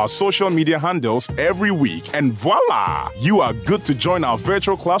all our social media handles every week. And voila! You are good to join our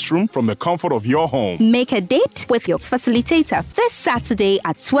virtual classroom from the comfort of your home. Make a date with your facilitator this Saturday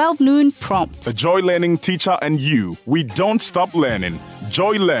at 12 noon prompt. The Joy Learning teacher and you, we don't stop learning.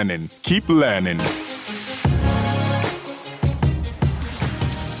 Joy Learning. Keep learning.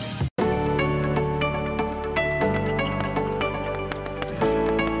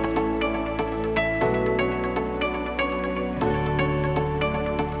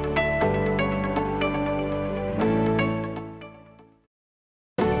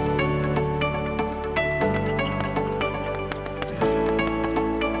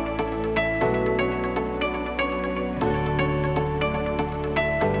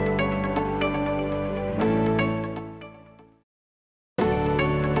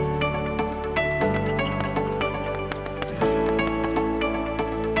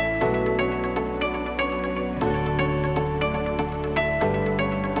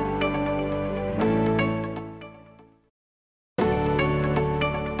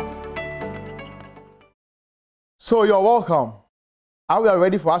 So you're welcome. Are we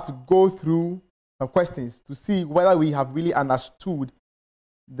ready for us to go through some questions to see whether we have really understood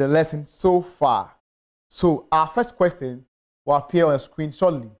the lesson so far? So our first question will appear on the screen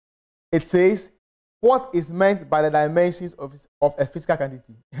shortly. It says, what is meant by the dimensions of a physical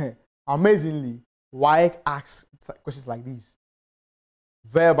quantity? Amazingly, WAEC asks questions like these.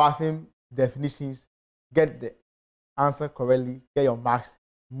 Verbatim definitions, get the answer correctly, get your marks,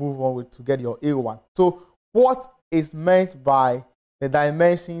 move on to get your A1. So what is meant by the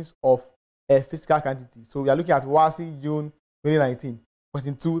dimensions of a physical quantity? So we are looking at WASI June 2019.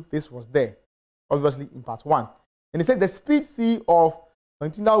 Question 2, this was there, obviously in part 1. And it says the speed c of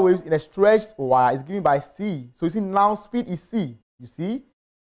longitudinal waves in a stretched wire is given by c. So you see now speed is c, you see?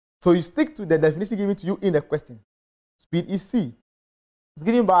 So you stick to the definition given to you in the question. Speed is c. It's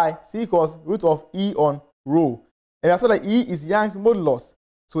given by c equals root of E on rho. And we are told that E is Young's modulus.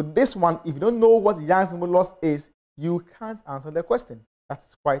 So this one, if you don't know what Young's modulus is, you can't answer the question.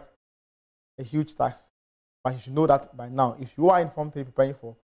 That's quite a huge task. But you should know that by now. If you are in Form 3 preparing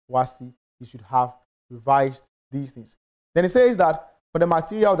for WASI, you should have revised these things. Then it says that for the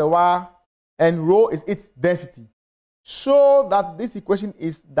material of the wire, and rho is its density, show that this equation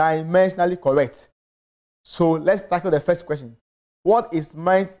is dimensionally correct. So let's tackle the first question. What is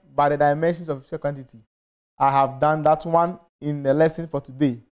meant by the dimensions of a physical quantity? I have done that one in the lesson for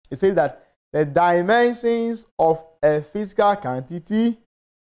today. It says that the dimensions of a physical quantity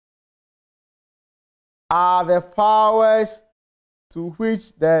are the powers to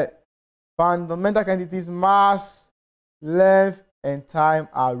which the fundamental quantities mass, length, and time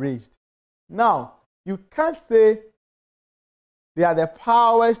are raised. Now, you can't say they are the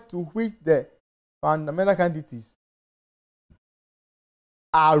powers to which the fundamental quantities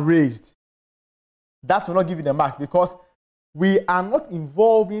are raised. That will not give you the mark because we are not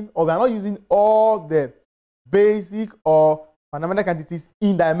involving or we are not using all the basic or fundamental quantities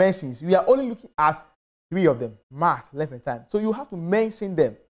in dimensions. We are only looking at 3 of them, mass, length, and time. So you have to mention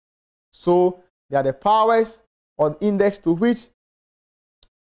them. So they are the powers or index to which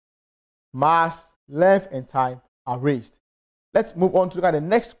mass, length, and time are raised. Let's move on to look at the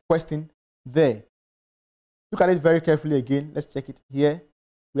next question there. Look at it very carefully again. Let's check it here.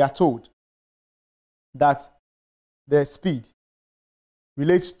 We are told that the speed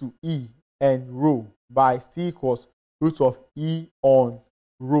relates to E and rho by C equals root of E on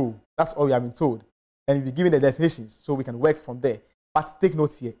rho. That's all we have been told. And we'll be given the definitions so we can work from there. But take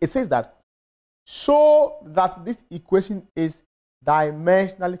note here. It says that show that this equation is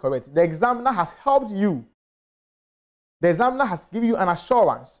dimensionally correct. The examiner has helped you. The examiner has given you an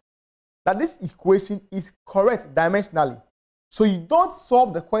assurance that this equation is correct dimensionally. So you don't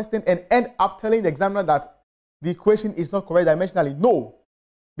solve the question and end up telling the examiner that the equation is not correct dimensionally. No,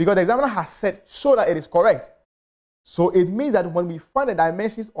 because the examiner has said, show that it is correct. So it means that when we find the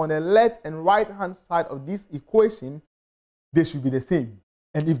dimensions on the left and right hand side of this equation, they should be the same.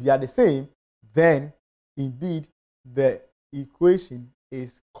 And if they are the same, then indeed the equation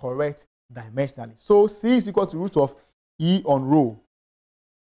is correct dimensionally. So C is equal to root of E on rho.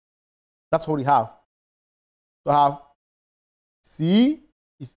 That's what we have. So I have C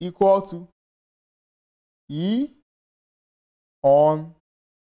is equal to E on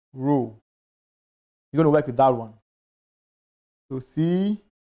rho. You're going to work with that one. So C is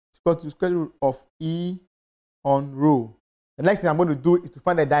equal to square root of E on rho. The next thing I'm going to do is to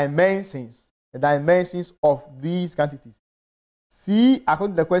find the dimensions of these quantities. C,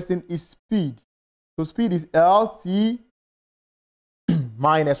 according to the question, is speed. So speed is LT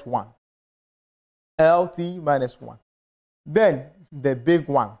minus 1. LT minus 1. Then the big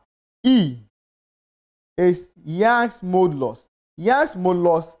one, E, is Young's modulus. Young's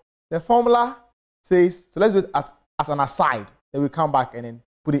modulus, the formula says, so let's do it as an aside. Then we'll come back and then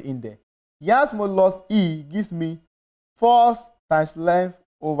put it in there. Young's modulus E gives me force times length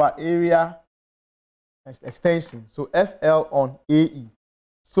over area times extension. So FL on AE.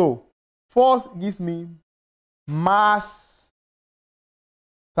 So force gives me mass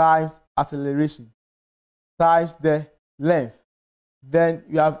times acceleration times the length. Then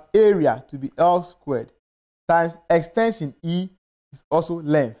you have area to be L squared times extension E is also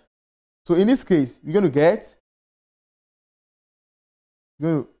length. So in this case, we're going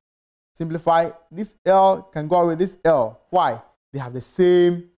to simplify. This L can go out with this L. Why? They have the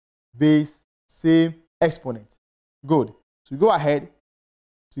same base, same exponent. Good. So we go ahead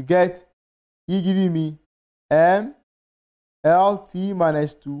to get E giving me M LT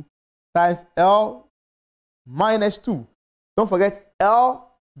minus 2 times L minus 2. Don't forget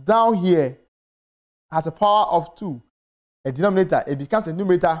L down here has a power of 2. A denominator, it becomes a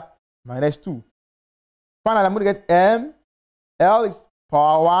numerator minus 2. Finally, I'm going to get m. L is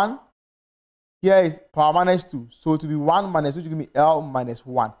power 1. Here is power minus 2. So to be 1 minus 2, you give me L minus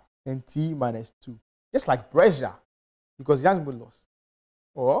 1 and T minus 2. Just like pressure, because it hasn't been lost.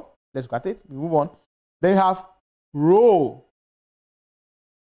 Or, let's look at it. We move on. Then you have rho,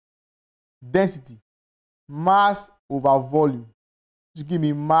 density, mass over volume. You give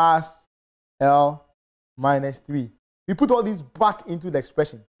me mass L minus 3. We put all these back into the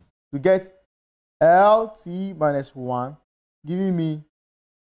expression. We get LT minus 1 giving me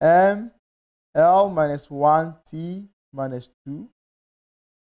M L minus 1 T minus 2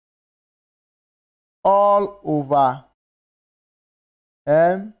 all over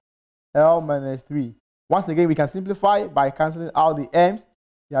M L minus 3. Once again, we can simplify by cancelling out the M's.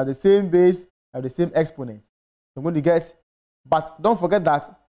 They have the same base, they have the same exponents. I'm going to get, but don't forget that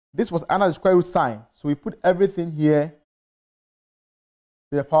this was under the square root sign. So we put everything here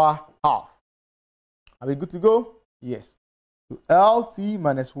to the power half. Are we good to go? Yes. So LT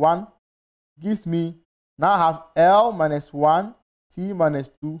minus 1 gives me, now I have L minus 1, T minus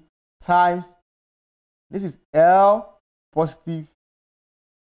 2 times, this is L positive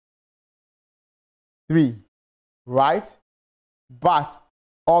 3, right? But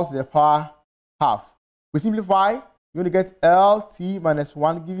all to the power half. We simplify, you're going to get LT minus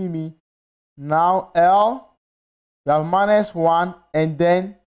 1 giving me now L, we have minus 1, and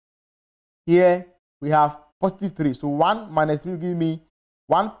then here we have positive 3. So 1 minus 3 will give me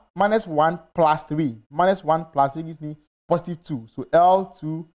 1 minus 1 plus 3. Minus 1 plus 3 gives me positive 2. So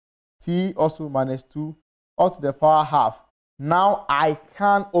L2, T also minus 2, all to the power half. Now I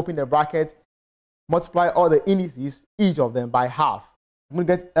can open the bracket, multiply all the indices, each of them by half. I'm going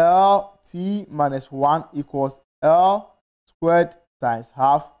to get LT minus 1 equals L squared times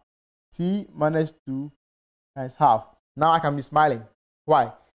half, T minus 2 times half. Now I can be smiling.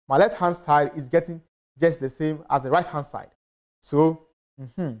 Why? My left hand side is getting just the same as the right hand side. So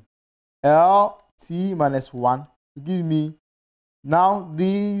LT minus 1 will give me, now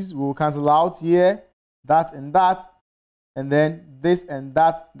these will cancel out here, that, and then this and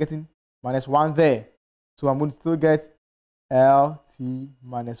that getting minus 1 there. So I'm going to still get LT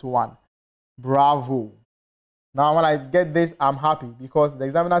minus 1. Bravo. Now when I get this, I'm happy because the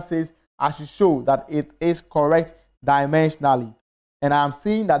examiner says I should show that it is correct dimensionally. And I'm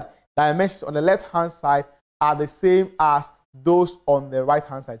seeing that dimensions on the left hand side are the same as those on the right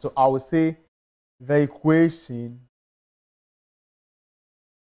hand side. So I will say the equation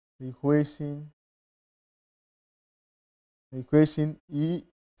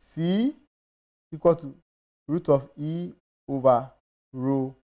EC equal to root of E over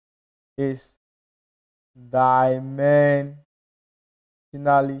rho is dimensionally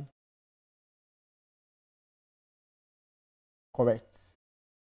correct.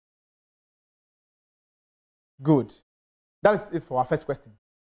 Good. That is it for our first question.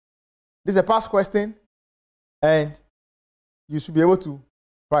 This is a past question, and you should be able to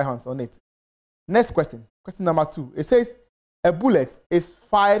try hands on it. Next question, question number 2. It says a bullet is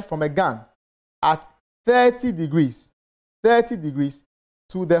fired from a gun at 30 degrees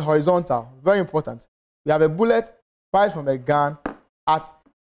to the horizontal. Very important. We have a bullet fired from a gun at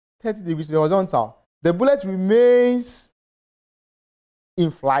 30 degrees to the horizontal. The bullet remains in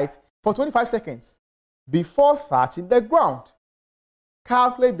flight for 25 seconds before touching the ground.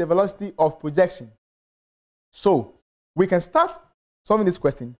 Calculate the velocity of projection. So we can start solving this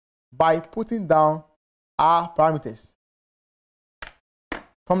question by putting down our parameters.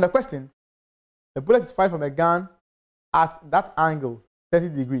 From the question, the bullet is fired from a gun at that angle, 30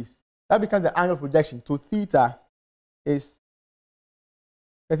 degrees. That becomes the angle of projection. So theta is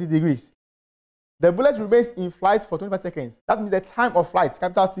 30 degrees. The bullet remains in flight for 25 seconds. That means the time of flight,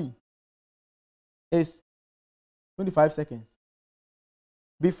 capital T, is 25 seconds.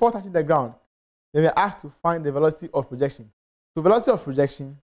 Before touching the ground, they were asked to find the velocity of projection. So velocity of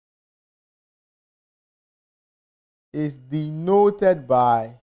projection is denoted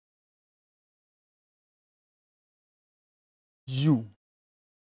by U.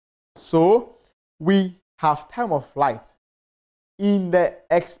 So we have time of flight. In the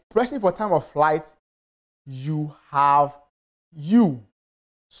expression for time of flight, you have U.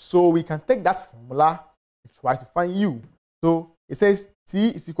 So we can take that formula and try to find U. So it says T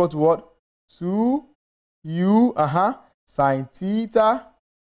is equal to what? 2U sine theta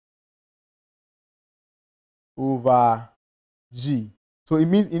over G. So it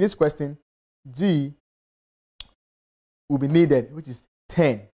means in this question, G will be needed, which is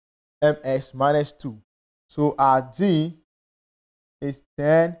 10 ms minus 2. So our G is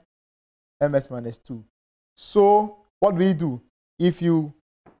 10 ms minus 2. So what do we do? If you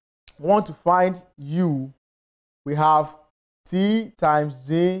we want to find u, we have t times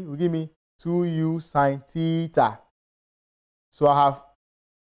j will give me 2u sine theta. So I have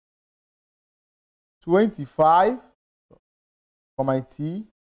 25 for my t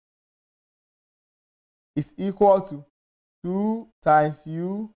is equal to 2 times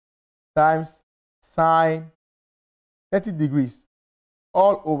u times sine 30 degrees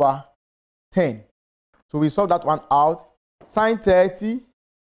all over 10. So we solve that one out. Sine 30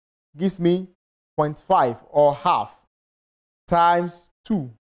 gives me 0.5 or half times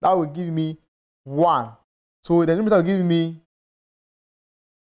 2. That will give me 1. So the numerator will give me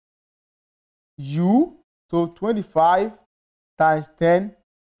u. So 25 times 10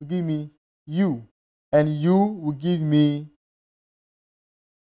 will give me u. And u will give me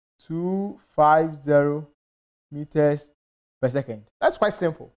 250 meters per second. That's quite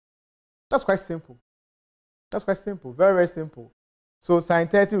simple. That's quite simple. That's quite simple. Very, very simple. So sine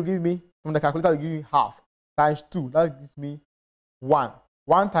 30 will give me, from the calculator, will give me half times 2. That gives me 1.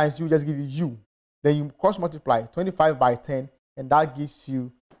 1 times u just give you u. Then you cross multiply 25 by 10, and that gives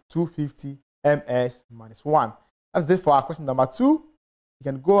you 250 ms minus 1. That's it for our question number 2. You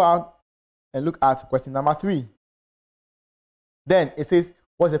can go out and look at question number 3. Then it says,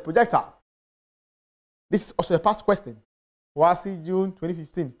 what's a projectile? This is also a past question. WASSCE June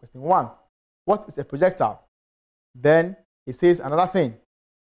 2015, question 1. What is a projectile? Then it says another thing.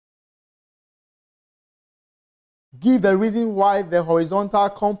 Give the reason why the horizontal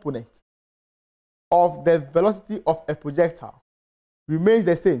component of the velocity of a projectile remains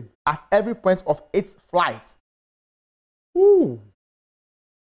the same at every point of its flight. Ooh.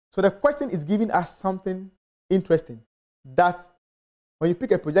 So the question is giving us something interesting, that when you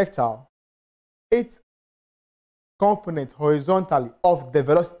pick a projectile, its component horizontally of the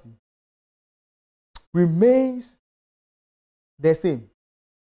velocity remains the same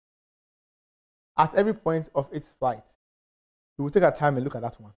at every point of its flight. We will take our time and look at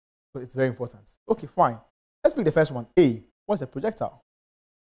that one, but it's very important. Okay, fine. Let's pick the first one. A. What's a projectile?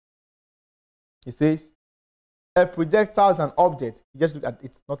 It says, a projectile is an object. You just looked at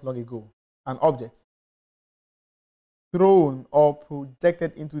it not long ago. An object thrown or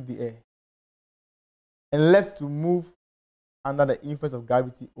projected into the air and left to move under the influence of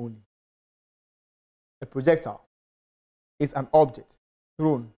gravity only. A projectile is an object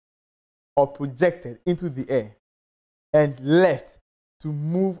thrown or projected into the air and left to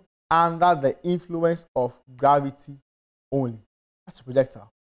move under the influence of gravity only. That's a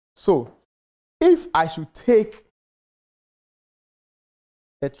projectile. So, if I should take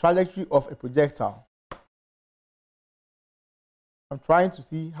the trajectory of a projectile, I'm trying to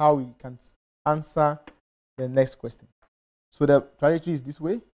see how we can answer the next question. So the trajectory is this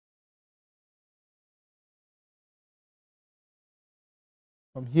way.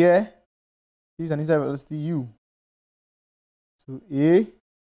 From here, this is an initial velocity u. So A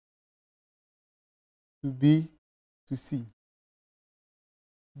to B to C.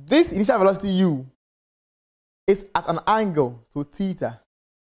 This initial velocity u is at an angle, so theta,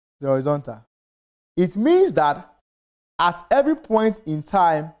 the horizontal. It means that at every point in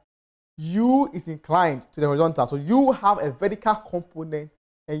time, u is inclined to the horizontal. So you have a vertical component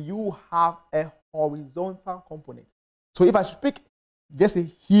and you have a horizontal component. So if I should pick, just say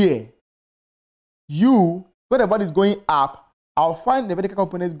here, u, when the body is going up, I'll find the vertical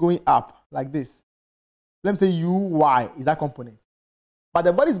component going up like this. Let me say uy is that component. But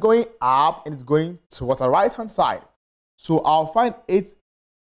the body is going up and it's going towards the right-hand side. So I'll find its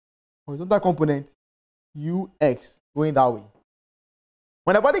horizontal component, ux, going that way.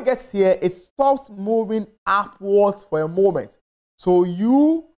 When the body gets here, it stops moving upwards for a moment. So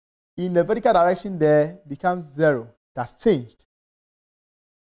u in the vertical direction there becomes 0. That's changed.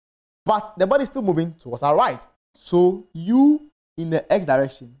 But the body is still moving towards our right. So u in the x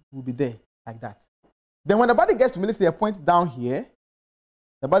direction will be there, like that. Then when the body gets to, let's say, a point down here,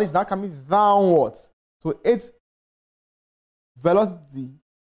 the body is now coming downwards. So its velocity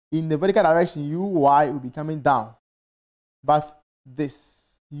in the vertical direction, uy, will be coming down. But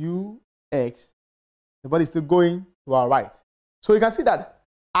this ux, the body is still going to our right. So you can see that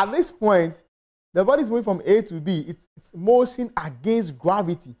at this point, the body is moving from A to B. It's motion against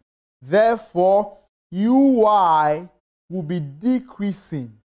gravity. Therefore, uy will be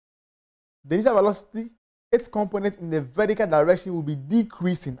decreasing. The initial velocity, its component in the vertical direction, will be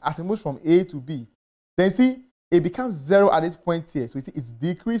decreasing as it moves from A to B. Then see, it becomes 0 at this point here. So you see, it's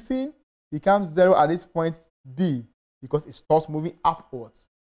decreasing, becomes 0 at this point B, because it starts moving upwards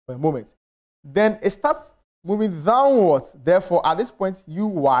for a moment. Then it starts moving downwards. Therefore, at this point,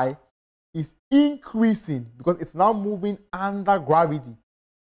 uy is increasing because it's now moving under gravity.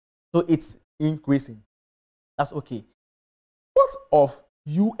 So it's increasing. That's okay. What of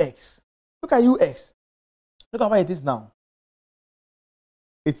UX? Look at UX. Look at where it is now.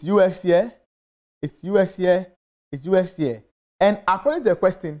 It's UX here. It's UX here. It's UX here. And according to the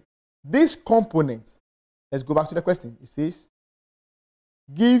question, this component, let's go back to the question. It says,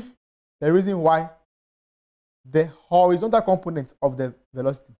 give the reason why the horizontal component of the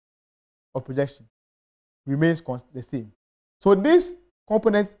velocity of projection remains the same. So this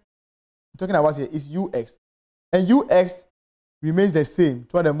component I'm talking about here is UX. And UX remains the same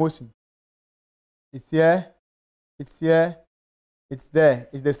throughout the motion. It's here, it's here, it's there,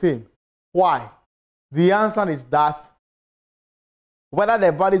 it's the same. Why? The answer is that whether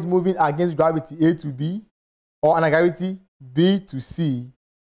the body is moving against gravity A to B or anti-gravity B to C,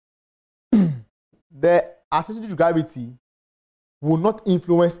 the acceleration to gravity will not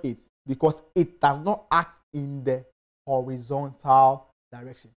influence it because it does not act in the horizontal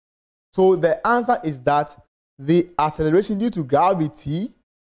direction. So the answer is that the acceleration due to gravity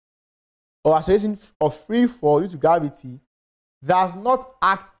or acceleration of free fall due to gravity does not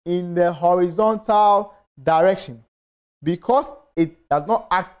act in the horizontal direction. Because it does not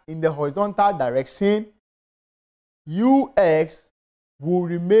act in the horizontal direction, UX will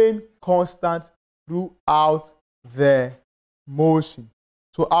remain constant throughout the motion.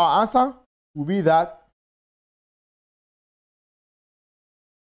 So our answer will be that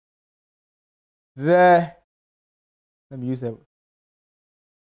let me use the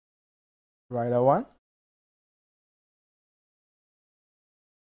writer one.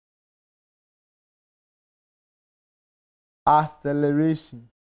 Acceleration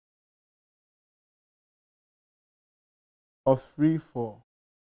of free fall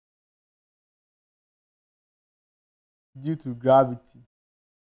due to gravity,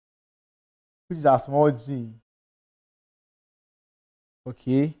 which is a small g,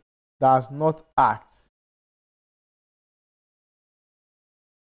 okay, does not act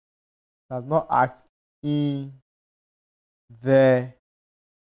in the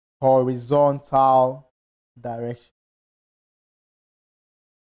horizontal direction.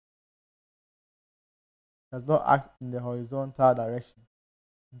 Does not act in the horizontal direction.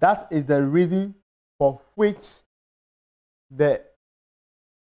 That is the reason for which the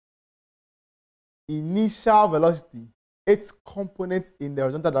initial velocity, its component in the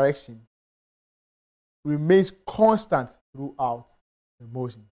horizontal direction, remains constant throughout the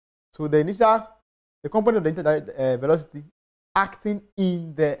motion. So the component of the velocity acting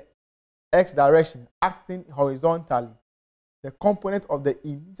in the x direction, acting horizontally, the component of the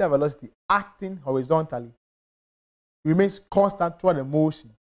initial velocity acting horizontally remains constant throughout the motion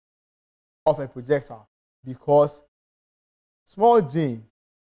of a projectile because small g,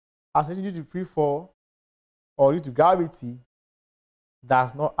 acceleration due to free fall or due to gravity,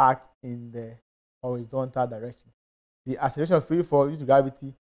 does not act in the horizontal direction. The acceleration of free fall due to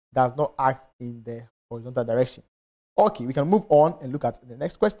gravity does not act in the horizontal direction. Okay, we can move on and look at the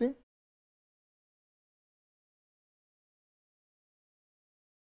next question.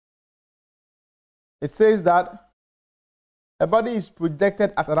 It says that a body is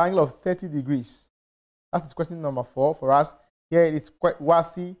projected at an angle of 30 degrees. That is question number 4 for us. Here it is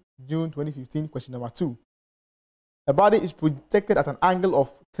WASI, June 2015, question number 2. A body is projected at an angle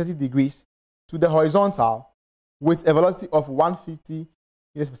of 30 degrees to the horizontal with a velocity of 150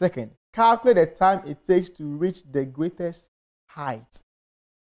 meters per second. Calculate the time it takes to reach the greatest height.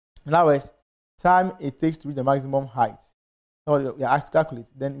 In other words, time it takes to reach the maximum height. So we are asked to calculate.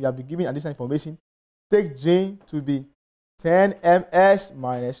 Then we will be given additional information. Take J to be 10 ms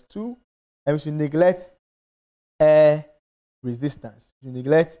minus 2, and we should neglect air resistance.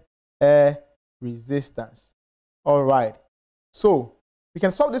 All right. So we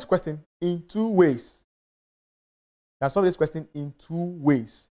can solve this question in 2 ways.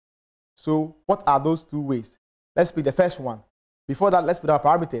 So what are those 2 ways? Let's pick the first one. Before that, let's put our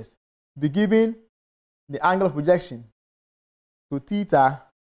parameters. Be given the angle of projection. So theta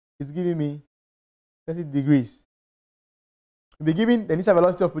is giving me 30 degrees. We'll be given the initial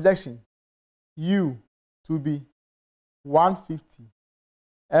velocity of projection, u, to be 150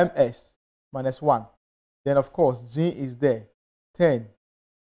 ms minus 1. Then, of course, g is there, 10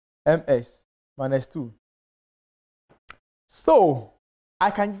 ms minus 2. So,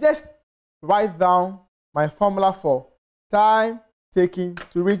 I can just write down my formula for time taken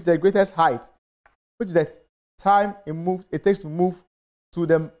to reach the greatest height, which is the time it takes to move to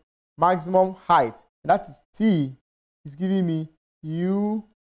the maximum height. And that is t is giving me u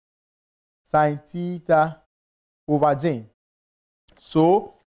sine theta over j.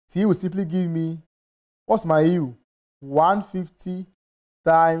 So t will simply give me, what's my u? 150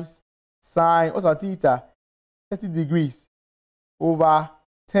 times sine, what's our theta? 30 degrees over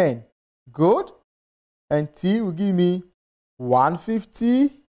 10. Good. And t will give me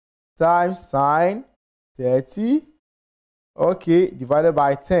 150 times sine 30. Okay, divided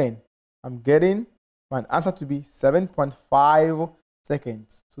by 10. I'm getting my answer to be 7.5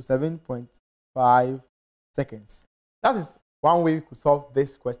 seconds. So 7.5 seconds. That is one way we could solve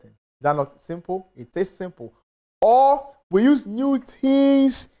this question. Is that not simple? It is simple. Or we use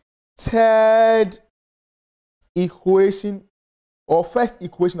Newton's third equation, or first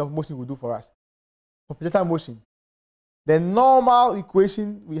equation of motion will do for us. For projectile motion, the normal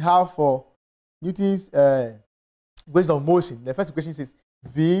equation we have for Newton's equation of motion, the first equation says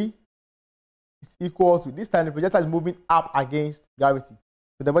V is equal to, this time the projectile is moving up against gravity.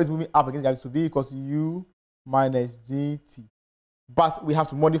 So the body is moving up against gravity, so V equals to U minus GT. But we have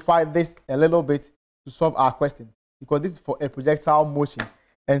to modify this a little bit to solve our question, because this is for a projectile motion.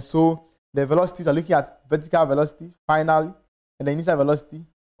 And so the velocities are looking at vertical velocity finally, and the initial velocity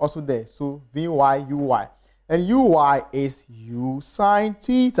also there. So Vy, Uy. And Uy is U sine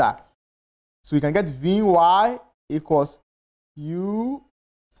theta. So you can get Vy equals U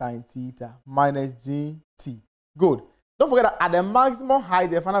sine theta minus GT. Good. Don't forget that at the maximum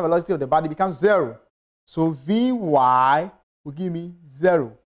height, the final velocity of the body becomes 0. So Vy will give me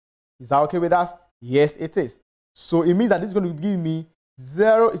 0. Is that okay with us? Yes, it is. So it means that this is going to give me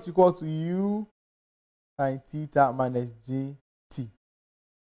 0 is equal to U sine theta minus GT.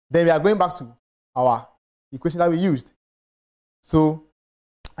 Then we are going back to our equation that we used. So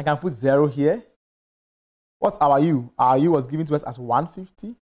I can put 0 here. What's our U? Our U was given to us as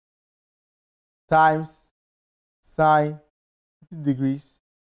 150 times sine 30 degrees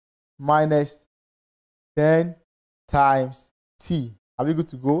minus 10 times t. Are we good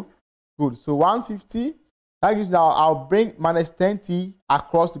to go? Good. So 150. That gives now, I'll bring minus 10t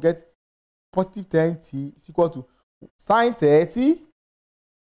across to get positive 10t is equal to sine 30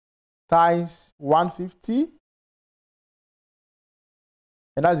 times 150.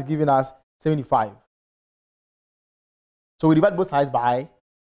 And that's giving us 75. So we divide both sides by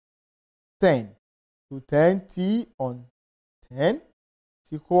 10. So 10t on 10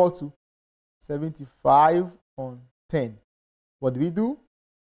 is equal to 75 on 10. What do we do?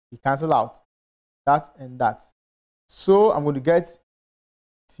 We cancel out that and that. So I'm going to get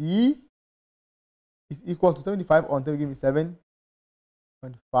t is equal to 75 on 10 will give me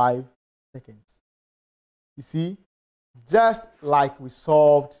 7.5 seconds. You see, just like we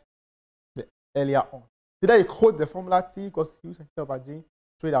solved the earlier on. Either you quote the formula t equals u sine theta over g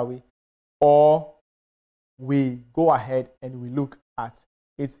straight away, or we go ahead and we look at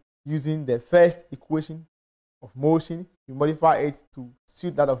it using the first equation of motion, we modify it to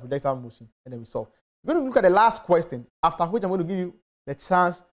suit that of projectile motion, and then we solve. We're going to look at the last question, after which I'm going to give you the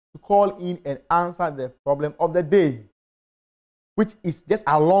chance to call in and answer the problem of the day, which is just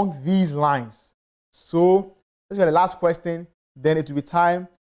along these lines. So let's get the last question, then it will be time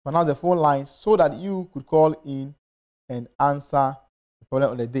to announce the phone lines so that you could call in and answer the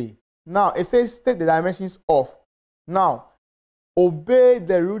problem of the day. Now, it says state the dimensions of. Now, obey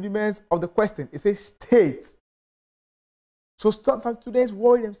the rudiments of the question. It says state. So sometimes students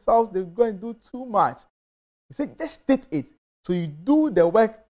worry themselves, they go and do too much. It says just state it. So you do the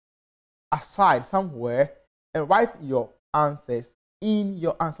work aside somewhere and write your answers in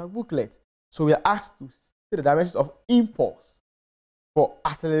your answer booklet. So we are asked to state the dimensions of impulse, for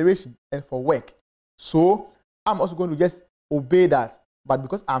acceleration, and for work. So I'm also going to just obey that. But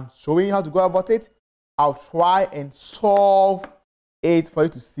because I'm showing you how to go about it, I'll try and solve it for you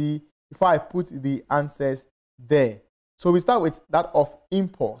to see before I put the answers there. So we start with that of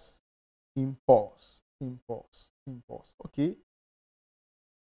impulse. Impulse, impulse, impulse. Okay.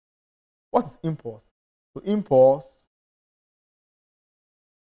 What is impulse? So impulse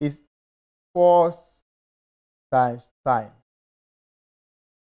is force times time.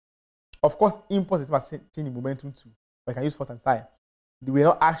 Of course, impulse is changing in momentum too, but I can use force and time. We are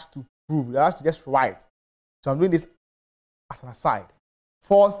not asked to prove, we are asked to just write. So I'm doing this as an aside.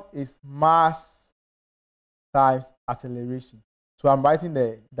 Force is mass times acceleration. So I'm writing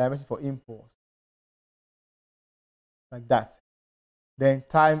the dimension for impulse like that. Then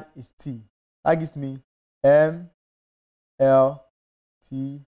time is t. That gives me m l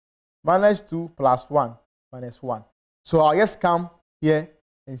t minus 2 plus 1 minus 1. So I'll just come here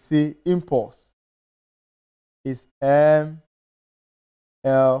and say impulse is m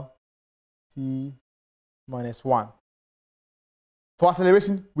l t minus 1. For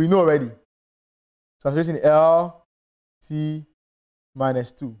acceleration, we know already. So acceleration L t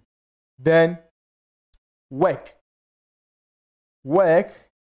minus 2. Then work. work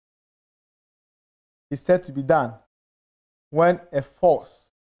is said to be done when a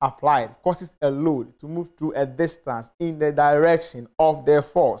force applied causes a load to move through a distance in the direction of the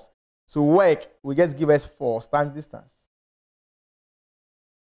force. So work will just give us force times distance.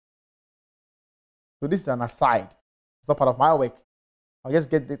 So this is an aside. It's not part of my work. I'll just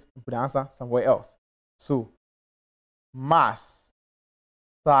get this and put the answer somewhere else. So mass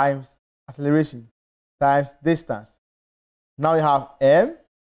times acceleration times distance. Now you have m,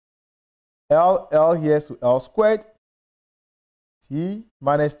 L here, so L squared, T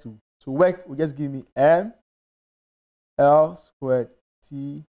minus 2. So work will just give me m, L squared,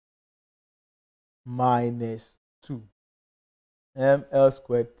 T minus 2. M, L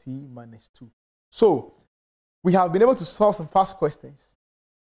squared, T minus 2. So we have been able to solve some past questions.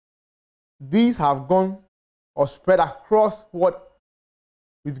 These have gone or spread across what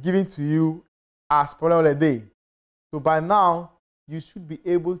we've given to you as problem of the day. So by now, you should be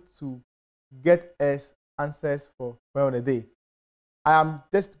able to get us answers for problem of the day. I am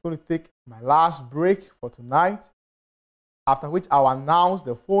just going to take my last break for tonight, after which I'll announce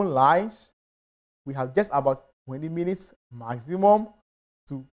the phone lines. We have just about 20 minutes maximum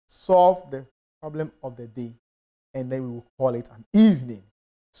to solve the problem of the day, and then we will call it an evening.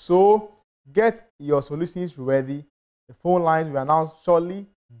 So get your solutions ready. The phone lines will announce shortly.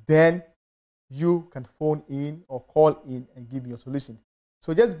 Then you can phone in or call in and give me your solution.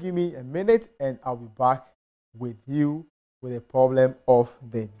 So just give me a minute and I'll be back with you with the problem of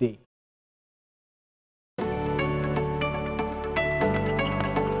the day.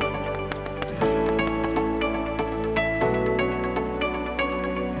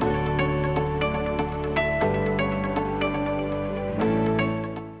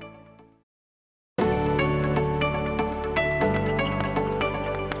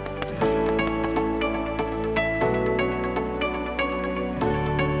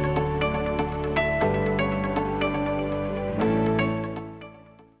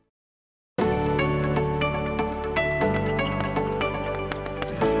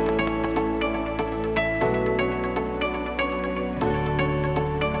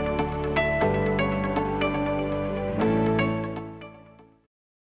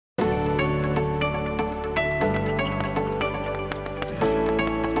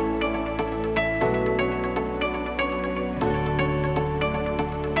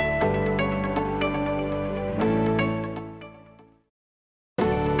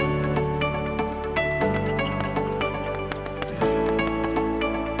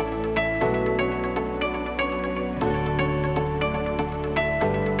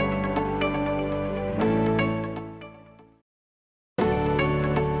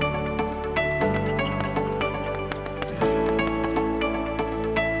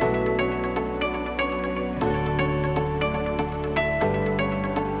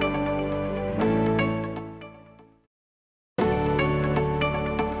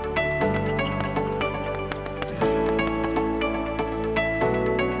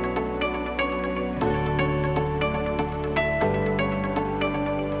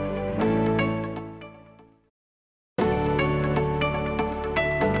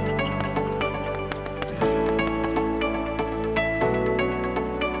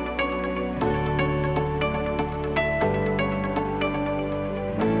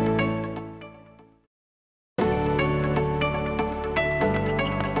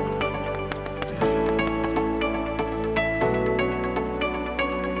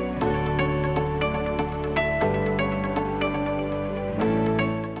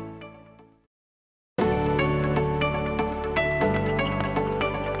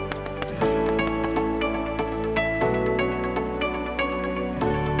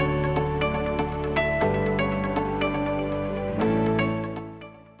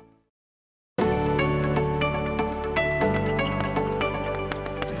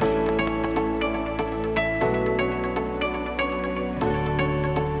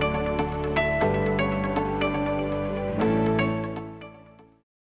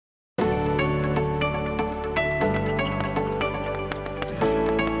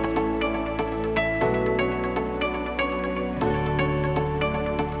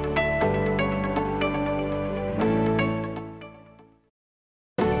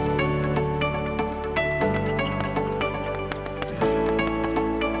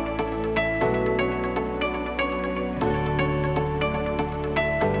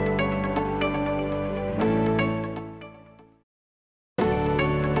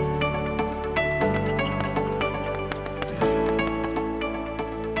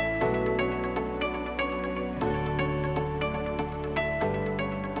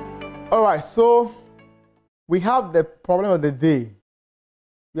 All right, so we have the problem of the day.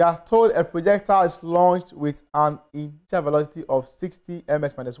 We are told a projectile is launched with an initial velocity of 60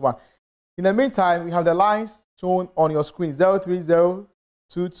 ms minus 1. In the meantime, we have the lines shown on your screen: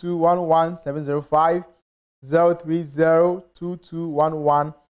 030-2211-705,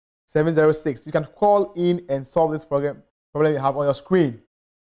 030-2211-706. You can call in and solve this problem you have on your screen.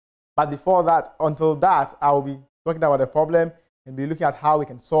 But before that, until that, I will be talking about the problem and be looking at how we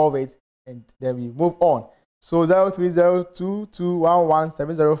can solve it, and then we move on. So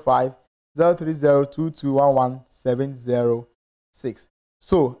 030-2211-705, 030-2211-706.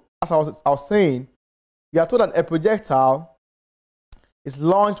 So as I was saying, we are told that a projectile is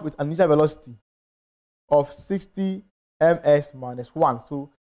launched with an initial velocity of 60 ms minus 1.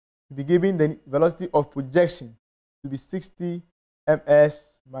 So we'll be given the velocity of projection to be 60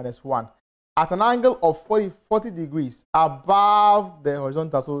 ms minus 1 at an angle of 40 degrees above the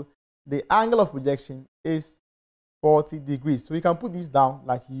horizontal. So the angle of projection is 40 degrees. So you can put this down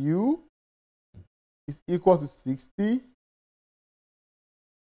like U is equal to 60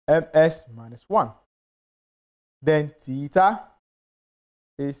 ms minus 1. Then theta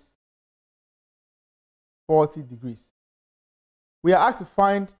is 40 degrees. We are asked to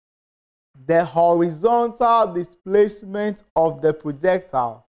find the horizontal displacement of the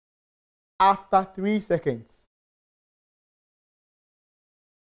projectile after 3 seconds.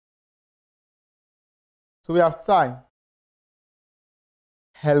 So we have time.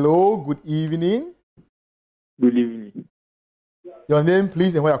 Hello, good evening. Good evening. Your name,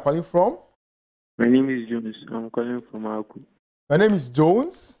 please, and where you're calling from? My name is Jones. I'm calling from Aku. Your name is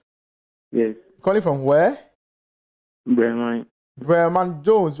Jones? Yes. Calling from where? Bremen. Bremen.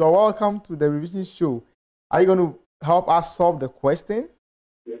 Jones, you are welcome to the revision show. Are you going to help us solve the question?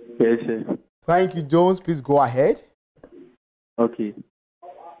 Yes, sir. Thank you, Jones. Please go ahead. Okay.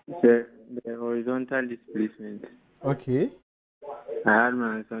 Sir, the horizontal displacement. Okay. I had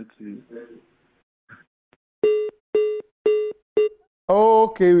my answer to.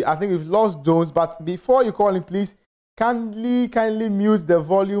 Okay, I think we've lost Jones, but before you call him, please kindly mute the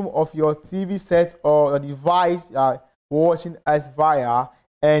volume of your TV set or your device watching us via,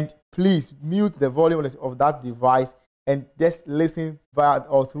 and please mute the volume of that device and just listen via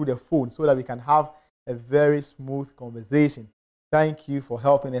or through the phone so that we can have a very smooth conversation. Thank you for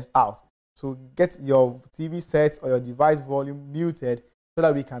helping us out. So get your TV set or your device volume muted so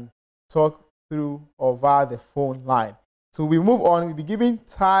that we can talk through or via the phone line. So we move on. We'll be given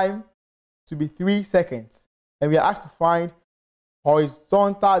time to be 3 seconds, and we are asked to find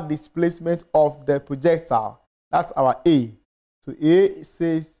horizontal displacement of the projectile. That's our A. So A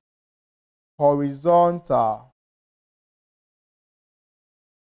says horizontal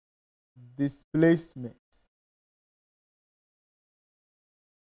displacement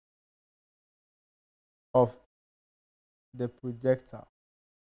of the projectile.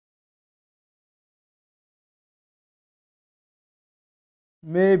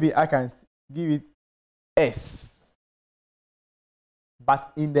 Maybe I can give it S,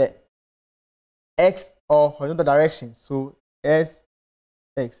 but in the X or horizontal direction. So S,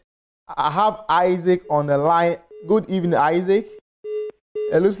 X. I have Isaac on the line. Good evening, Isaac.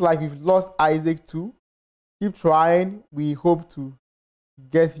 It looks like we've lost Isaac too. Keep trying. We hope to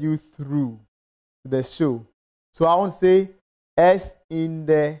get you through the show. So I want to say S in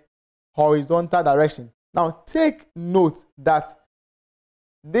the horizontal direction. Now take note that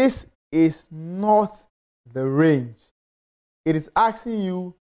this is not the range. It is asking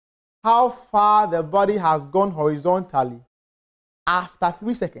you how far the body has gone horizontally after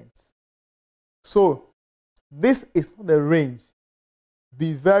 3 seconds. So this is not the range.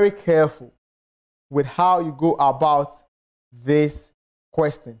 Be very careful with how you go about this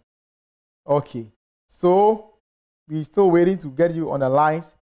question. Okay, so we're still waiting to get you on the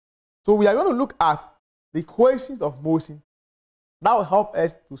lines. So we are going to look at the equations of motion that will help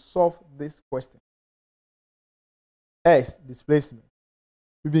us to solve this question. S, displacement.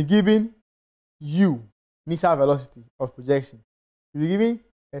 We've been given U, initial velocity of projection. We've been given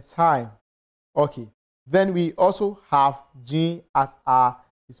a time. Okay. Then we also have G at our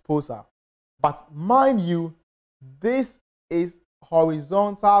disposal. But mind you, this is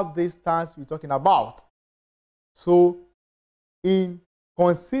horizontal distance we're talking about. So in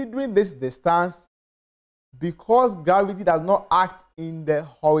considering this distance, because gravity does not act in the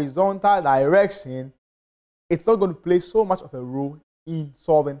horizontal direction, it's not going to play so much of a role in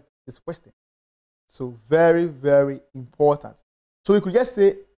solving this question. So very, very important. So we could just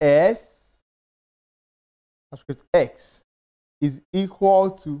say S subscript X is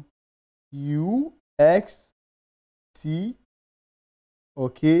equal to U X T,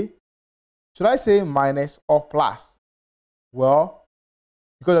 okay, Should I say minus or plus? Well,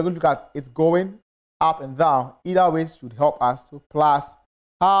 because we're going to look at it's going up and down, either way should help us. So plus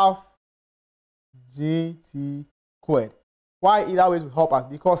half gt squared. Why either way will help us?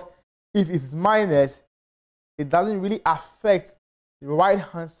 Because if it's minus, it doesn't really affect the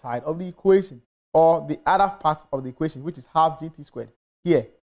right-hand side of the equation or the other part of the equation, which is half gt squared here,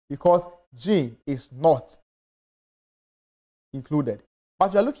 because g is not included.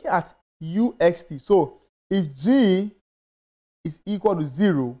 But we are looking at uxt. So if g is equal to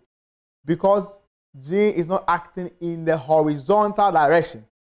 0, because g is not acting in the horizontal direction,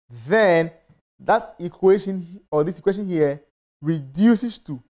 then that equation, or this equation here, reduces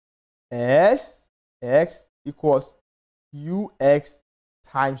to sx equals ux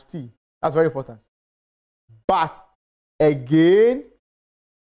times t. That's very important. But again,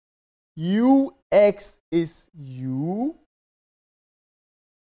 ux is u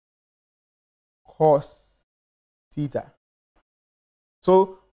cos theta.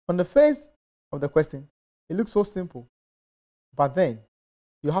 So on the face of the question, it looks so simple, but then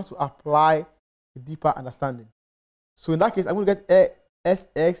you have to apply a deeper understanding. So in that case, I'm going to get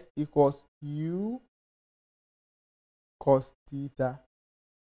sx equals u cos theta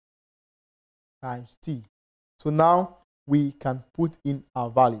times t. So now we can put in our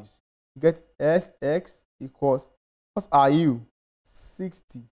values. You get sx equals, what are you?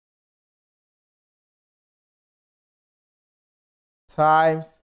 60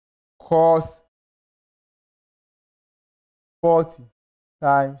 times cos 40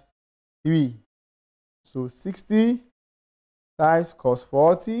 times 3. So 60 times cos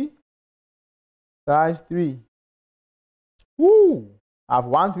 40 times 3. Woo! I have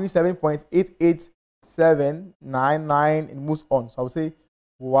 137.88799 and moves on. So I will say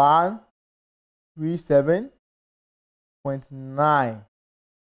 137.9,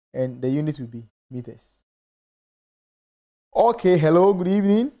 and the unit will be meters. Okay, hello, good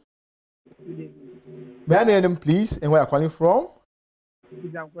evening. May I know your name, please, and where you're calling from?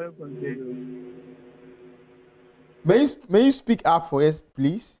 I'm calling from Pedro. May you speak up for us,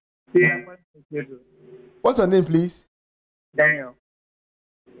 please? I'm calling from Pedro. What's your name, please? Daniel.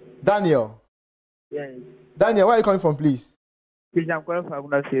 Daniel. Yes. Daniel, where are you calling from, please? I'm calling from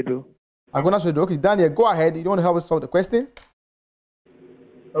Aguna Sedo. Aguna Sedo. Okay, Daniel, go ahead. You don't want to help us solve the question?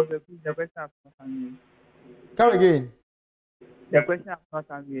 Okay, please, the question has not come yet. Come again. The question has not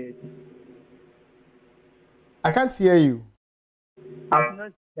come yet. I can't hear you. I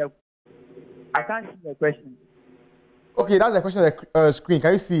can't see the question. Okay, that's the question on the screen.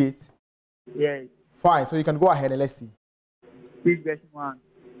 Can you see it? Yes. Fine, so you can go ahead and let's see. Please, question 1.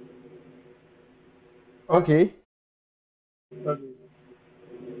 Okay. Okay.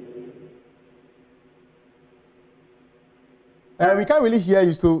 We can't really hear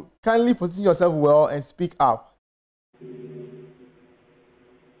you, so kindly position yourself well and speak up.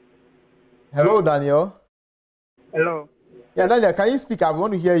 Hello, Daniel. Hello. Yeah, Daniel, can you speak up? We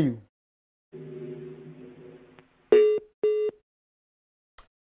want to hear you.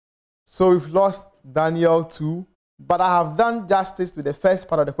 So we've lost Daniel too, but I have done justice to the first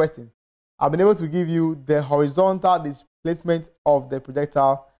part of the question. I've been able to give you the horizontal displacement of the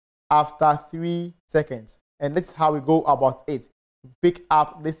projectile after 3 seconds. And this is how we go about it. Pick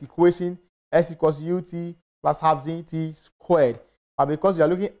up this equation, s equals ut plus half gt squared. But because we are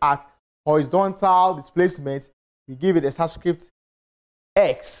looking at horizontal displacement, we give it a subscript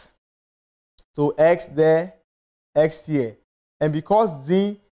x. So x there, x here. And because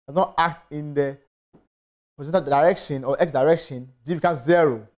g does not act in the horizontal direction or x direction, g becomes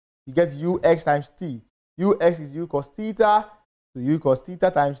 0. You get ux times t. Ux is u cos theta. So u cos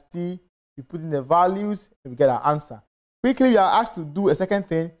theta times t. We put in the values and we get our answer. Quickly, we are asked to do a second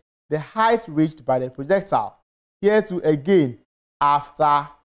thing, the height reached by the projectile. Here too again, after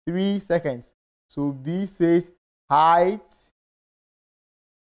 3 seconds. So B says height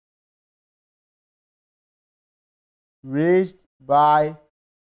reached by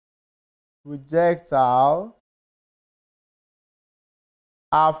projectile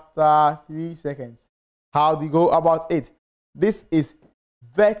after 3 seconds. How do you go about it? This is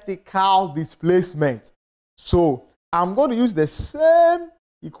vertical displacement. So I'm going to use the same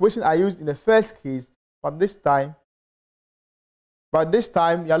equation I used in the first case, but this time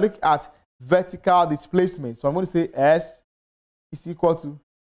you are looking at vertical displacement. So I'm going to say S is equal to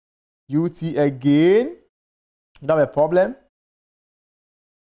UT again. You don't have a problem.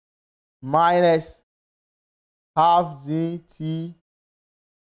 Minus half GT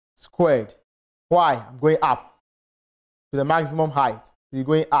squared. Why? I'm going up to the maximum height. So you're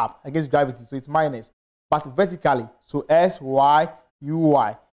going up against gravity, so it's minus. But vertically, so SY,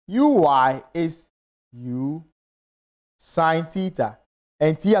 UY. uy is u sine theta.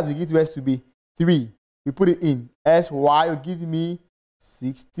 And t has been given to us to be 3. We put it in. Sy will give me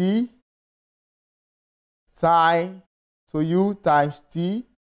 60 sine. So u times t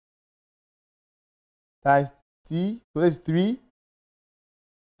times t. So that's 3.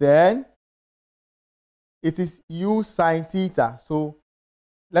 Then it is u sine theta. So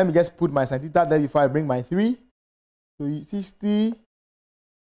let me just put my sine theta there before I bring my 3. So 60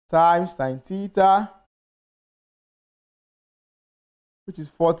 times sine theta, which is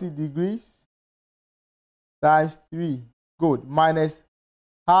 40 degrees, times 3. Good. Minus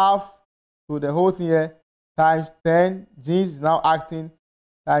half. So the whole thing here times 10. G is now acting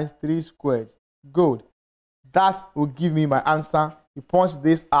times 3 squared. Good. That will give me my answer. You punch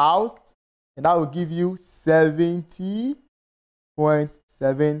this out, and that will give you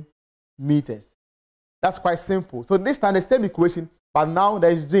 70.7 meters. That's quite simple. So this time the same equation, but now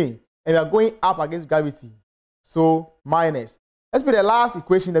there is G, and we are going up against gravity. So minus. Let's be the last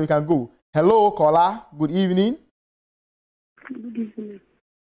equation that we can go. Hello, caller. Good evening. Good evening.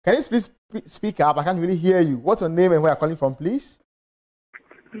 Can you please speak up? I can't really hear you. What's your name and where you're calling from, please?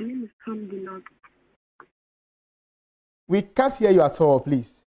 My name is Hamdinam. We can't hear you at all,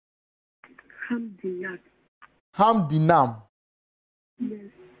 please. Hamdinam. Hamdinam.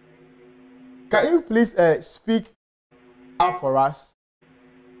 Yes. Can you please speak up for us?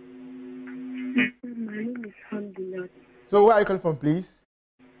 My name is Hamdinam. So where are you calling from, please?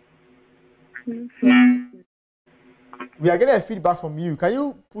 We are getting a feedback from you. Can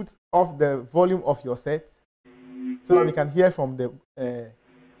you put off the volume of your set so that we can hear from the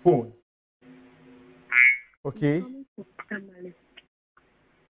phone? Okay.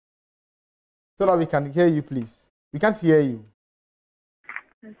 So that we can hear you, please. We can't hear you.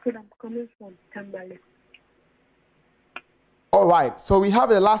 I said I'm coming from Tambale. All right. So we have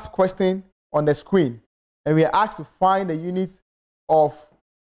the last question on the screen, and we are asked to find the units of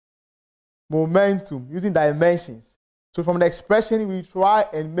momentum using dimensions. So from the expression, we try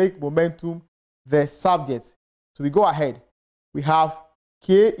and make momentum the subject. So we go ahead. We have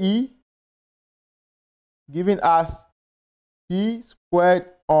Ke giving us P squared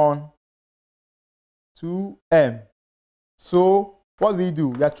on 2m. So what we do?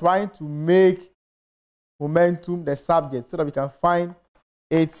 We are trying to make momentum the subject so that we can find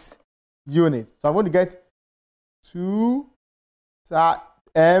its units. So I'm going to get 2m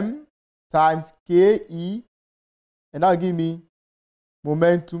times Ke, and that will give me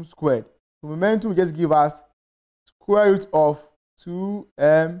momentum squared. So momentum will just give us square root of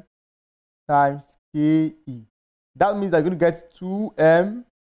 2m times Ke. That means I'm going to get 2m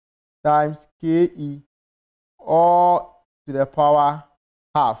times Ke all to the power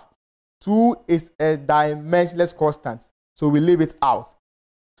half. 2 is a dimensionless constant, so we leave it out.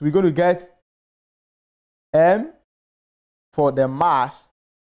 So we're going to get m for the mass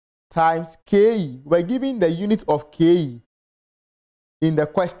times Ke. We're given the unit of Ke in the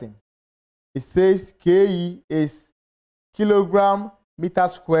question. It says Ke is kilogram meter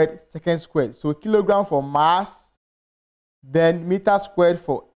squared second squared. So kilogram for mass, then meter squared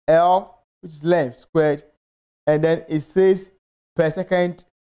for L, which is length squared, and then it says per second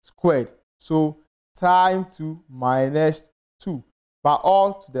squared. So time to minus 2, but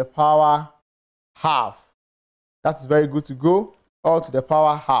all to the power half. That's very good to go. All to the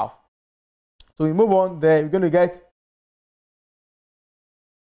power half. So we move on there. We're going to get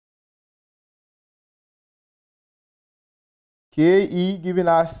Ke giving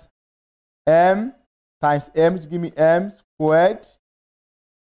us m times m, which give me m squared,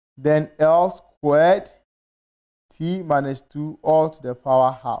 then L squared, t minus 2, all to the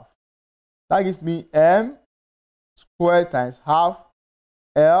power half. That gives me m squared times half,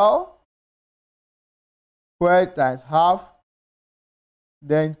 L squared times half,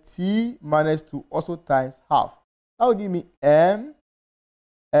 then t minus 2 also times half. That will give me m,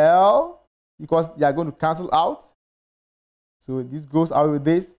 L, because they are going to cancel out. So this goes out with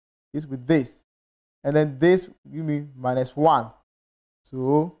this with this. And then this will give me minus 1.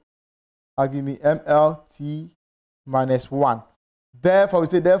 So I'll give me mlt minus 1. Therefore, we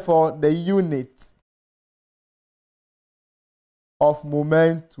say, therefore, the unit of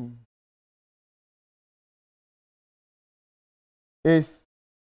momentum is,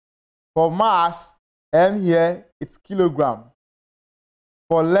 for mass, m here, it's kilogram.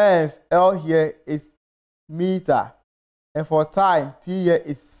 For length, L here is meter. And for time, t here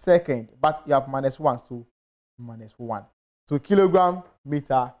is second. But you have minus 1, so minus 1. So kilogram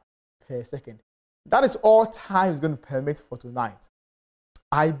meter per second. That is all time is going to permit for tonight.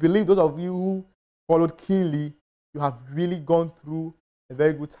 I believe those of you who followed keenly, you have really gone through a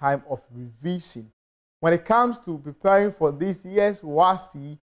very good time of revision. When it comes to preparing for this year's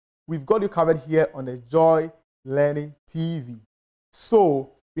WASSCE, we've got you covered here on the Joy Learning TV.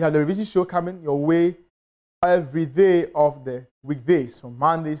 So we have the revision show coming your way every day of the weekdays, from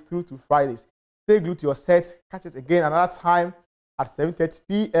Mondays through to Fridays. Stay glued to your set. Catch us again another time at 7:30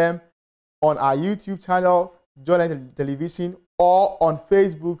 p.m. on our YouTube channel, Joy Learning Television, or on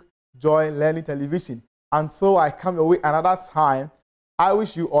Facebook, Joy Learning Television. Until I come your way another time, I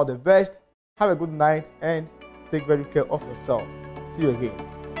wish you all the best. Have a good night and take very care of yourselves. See you again.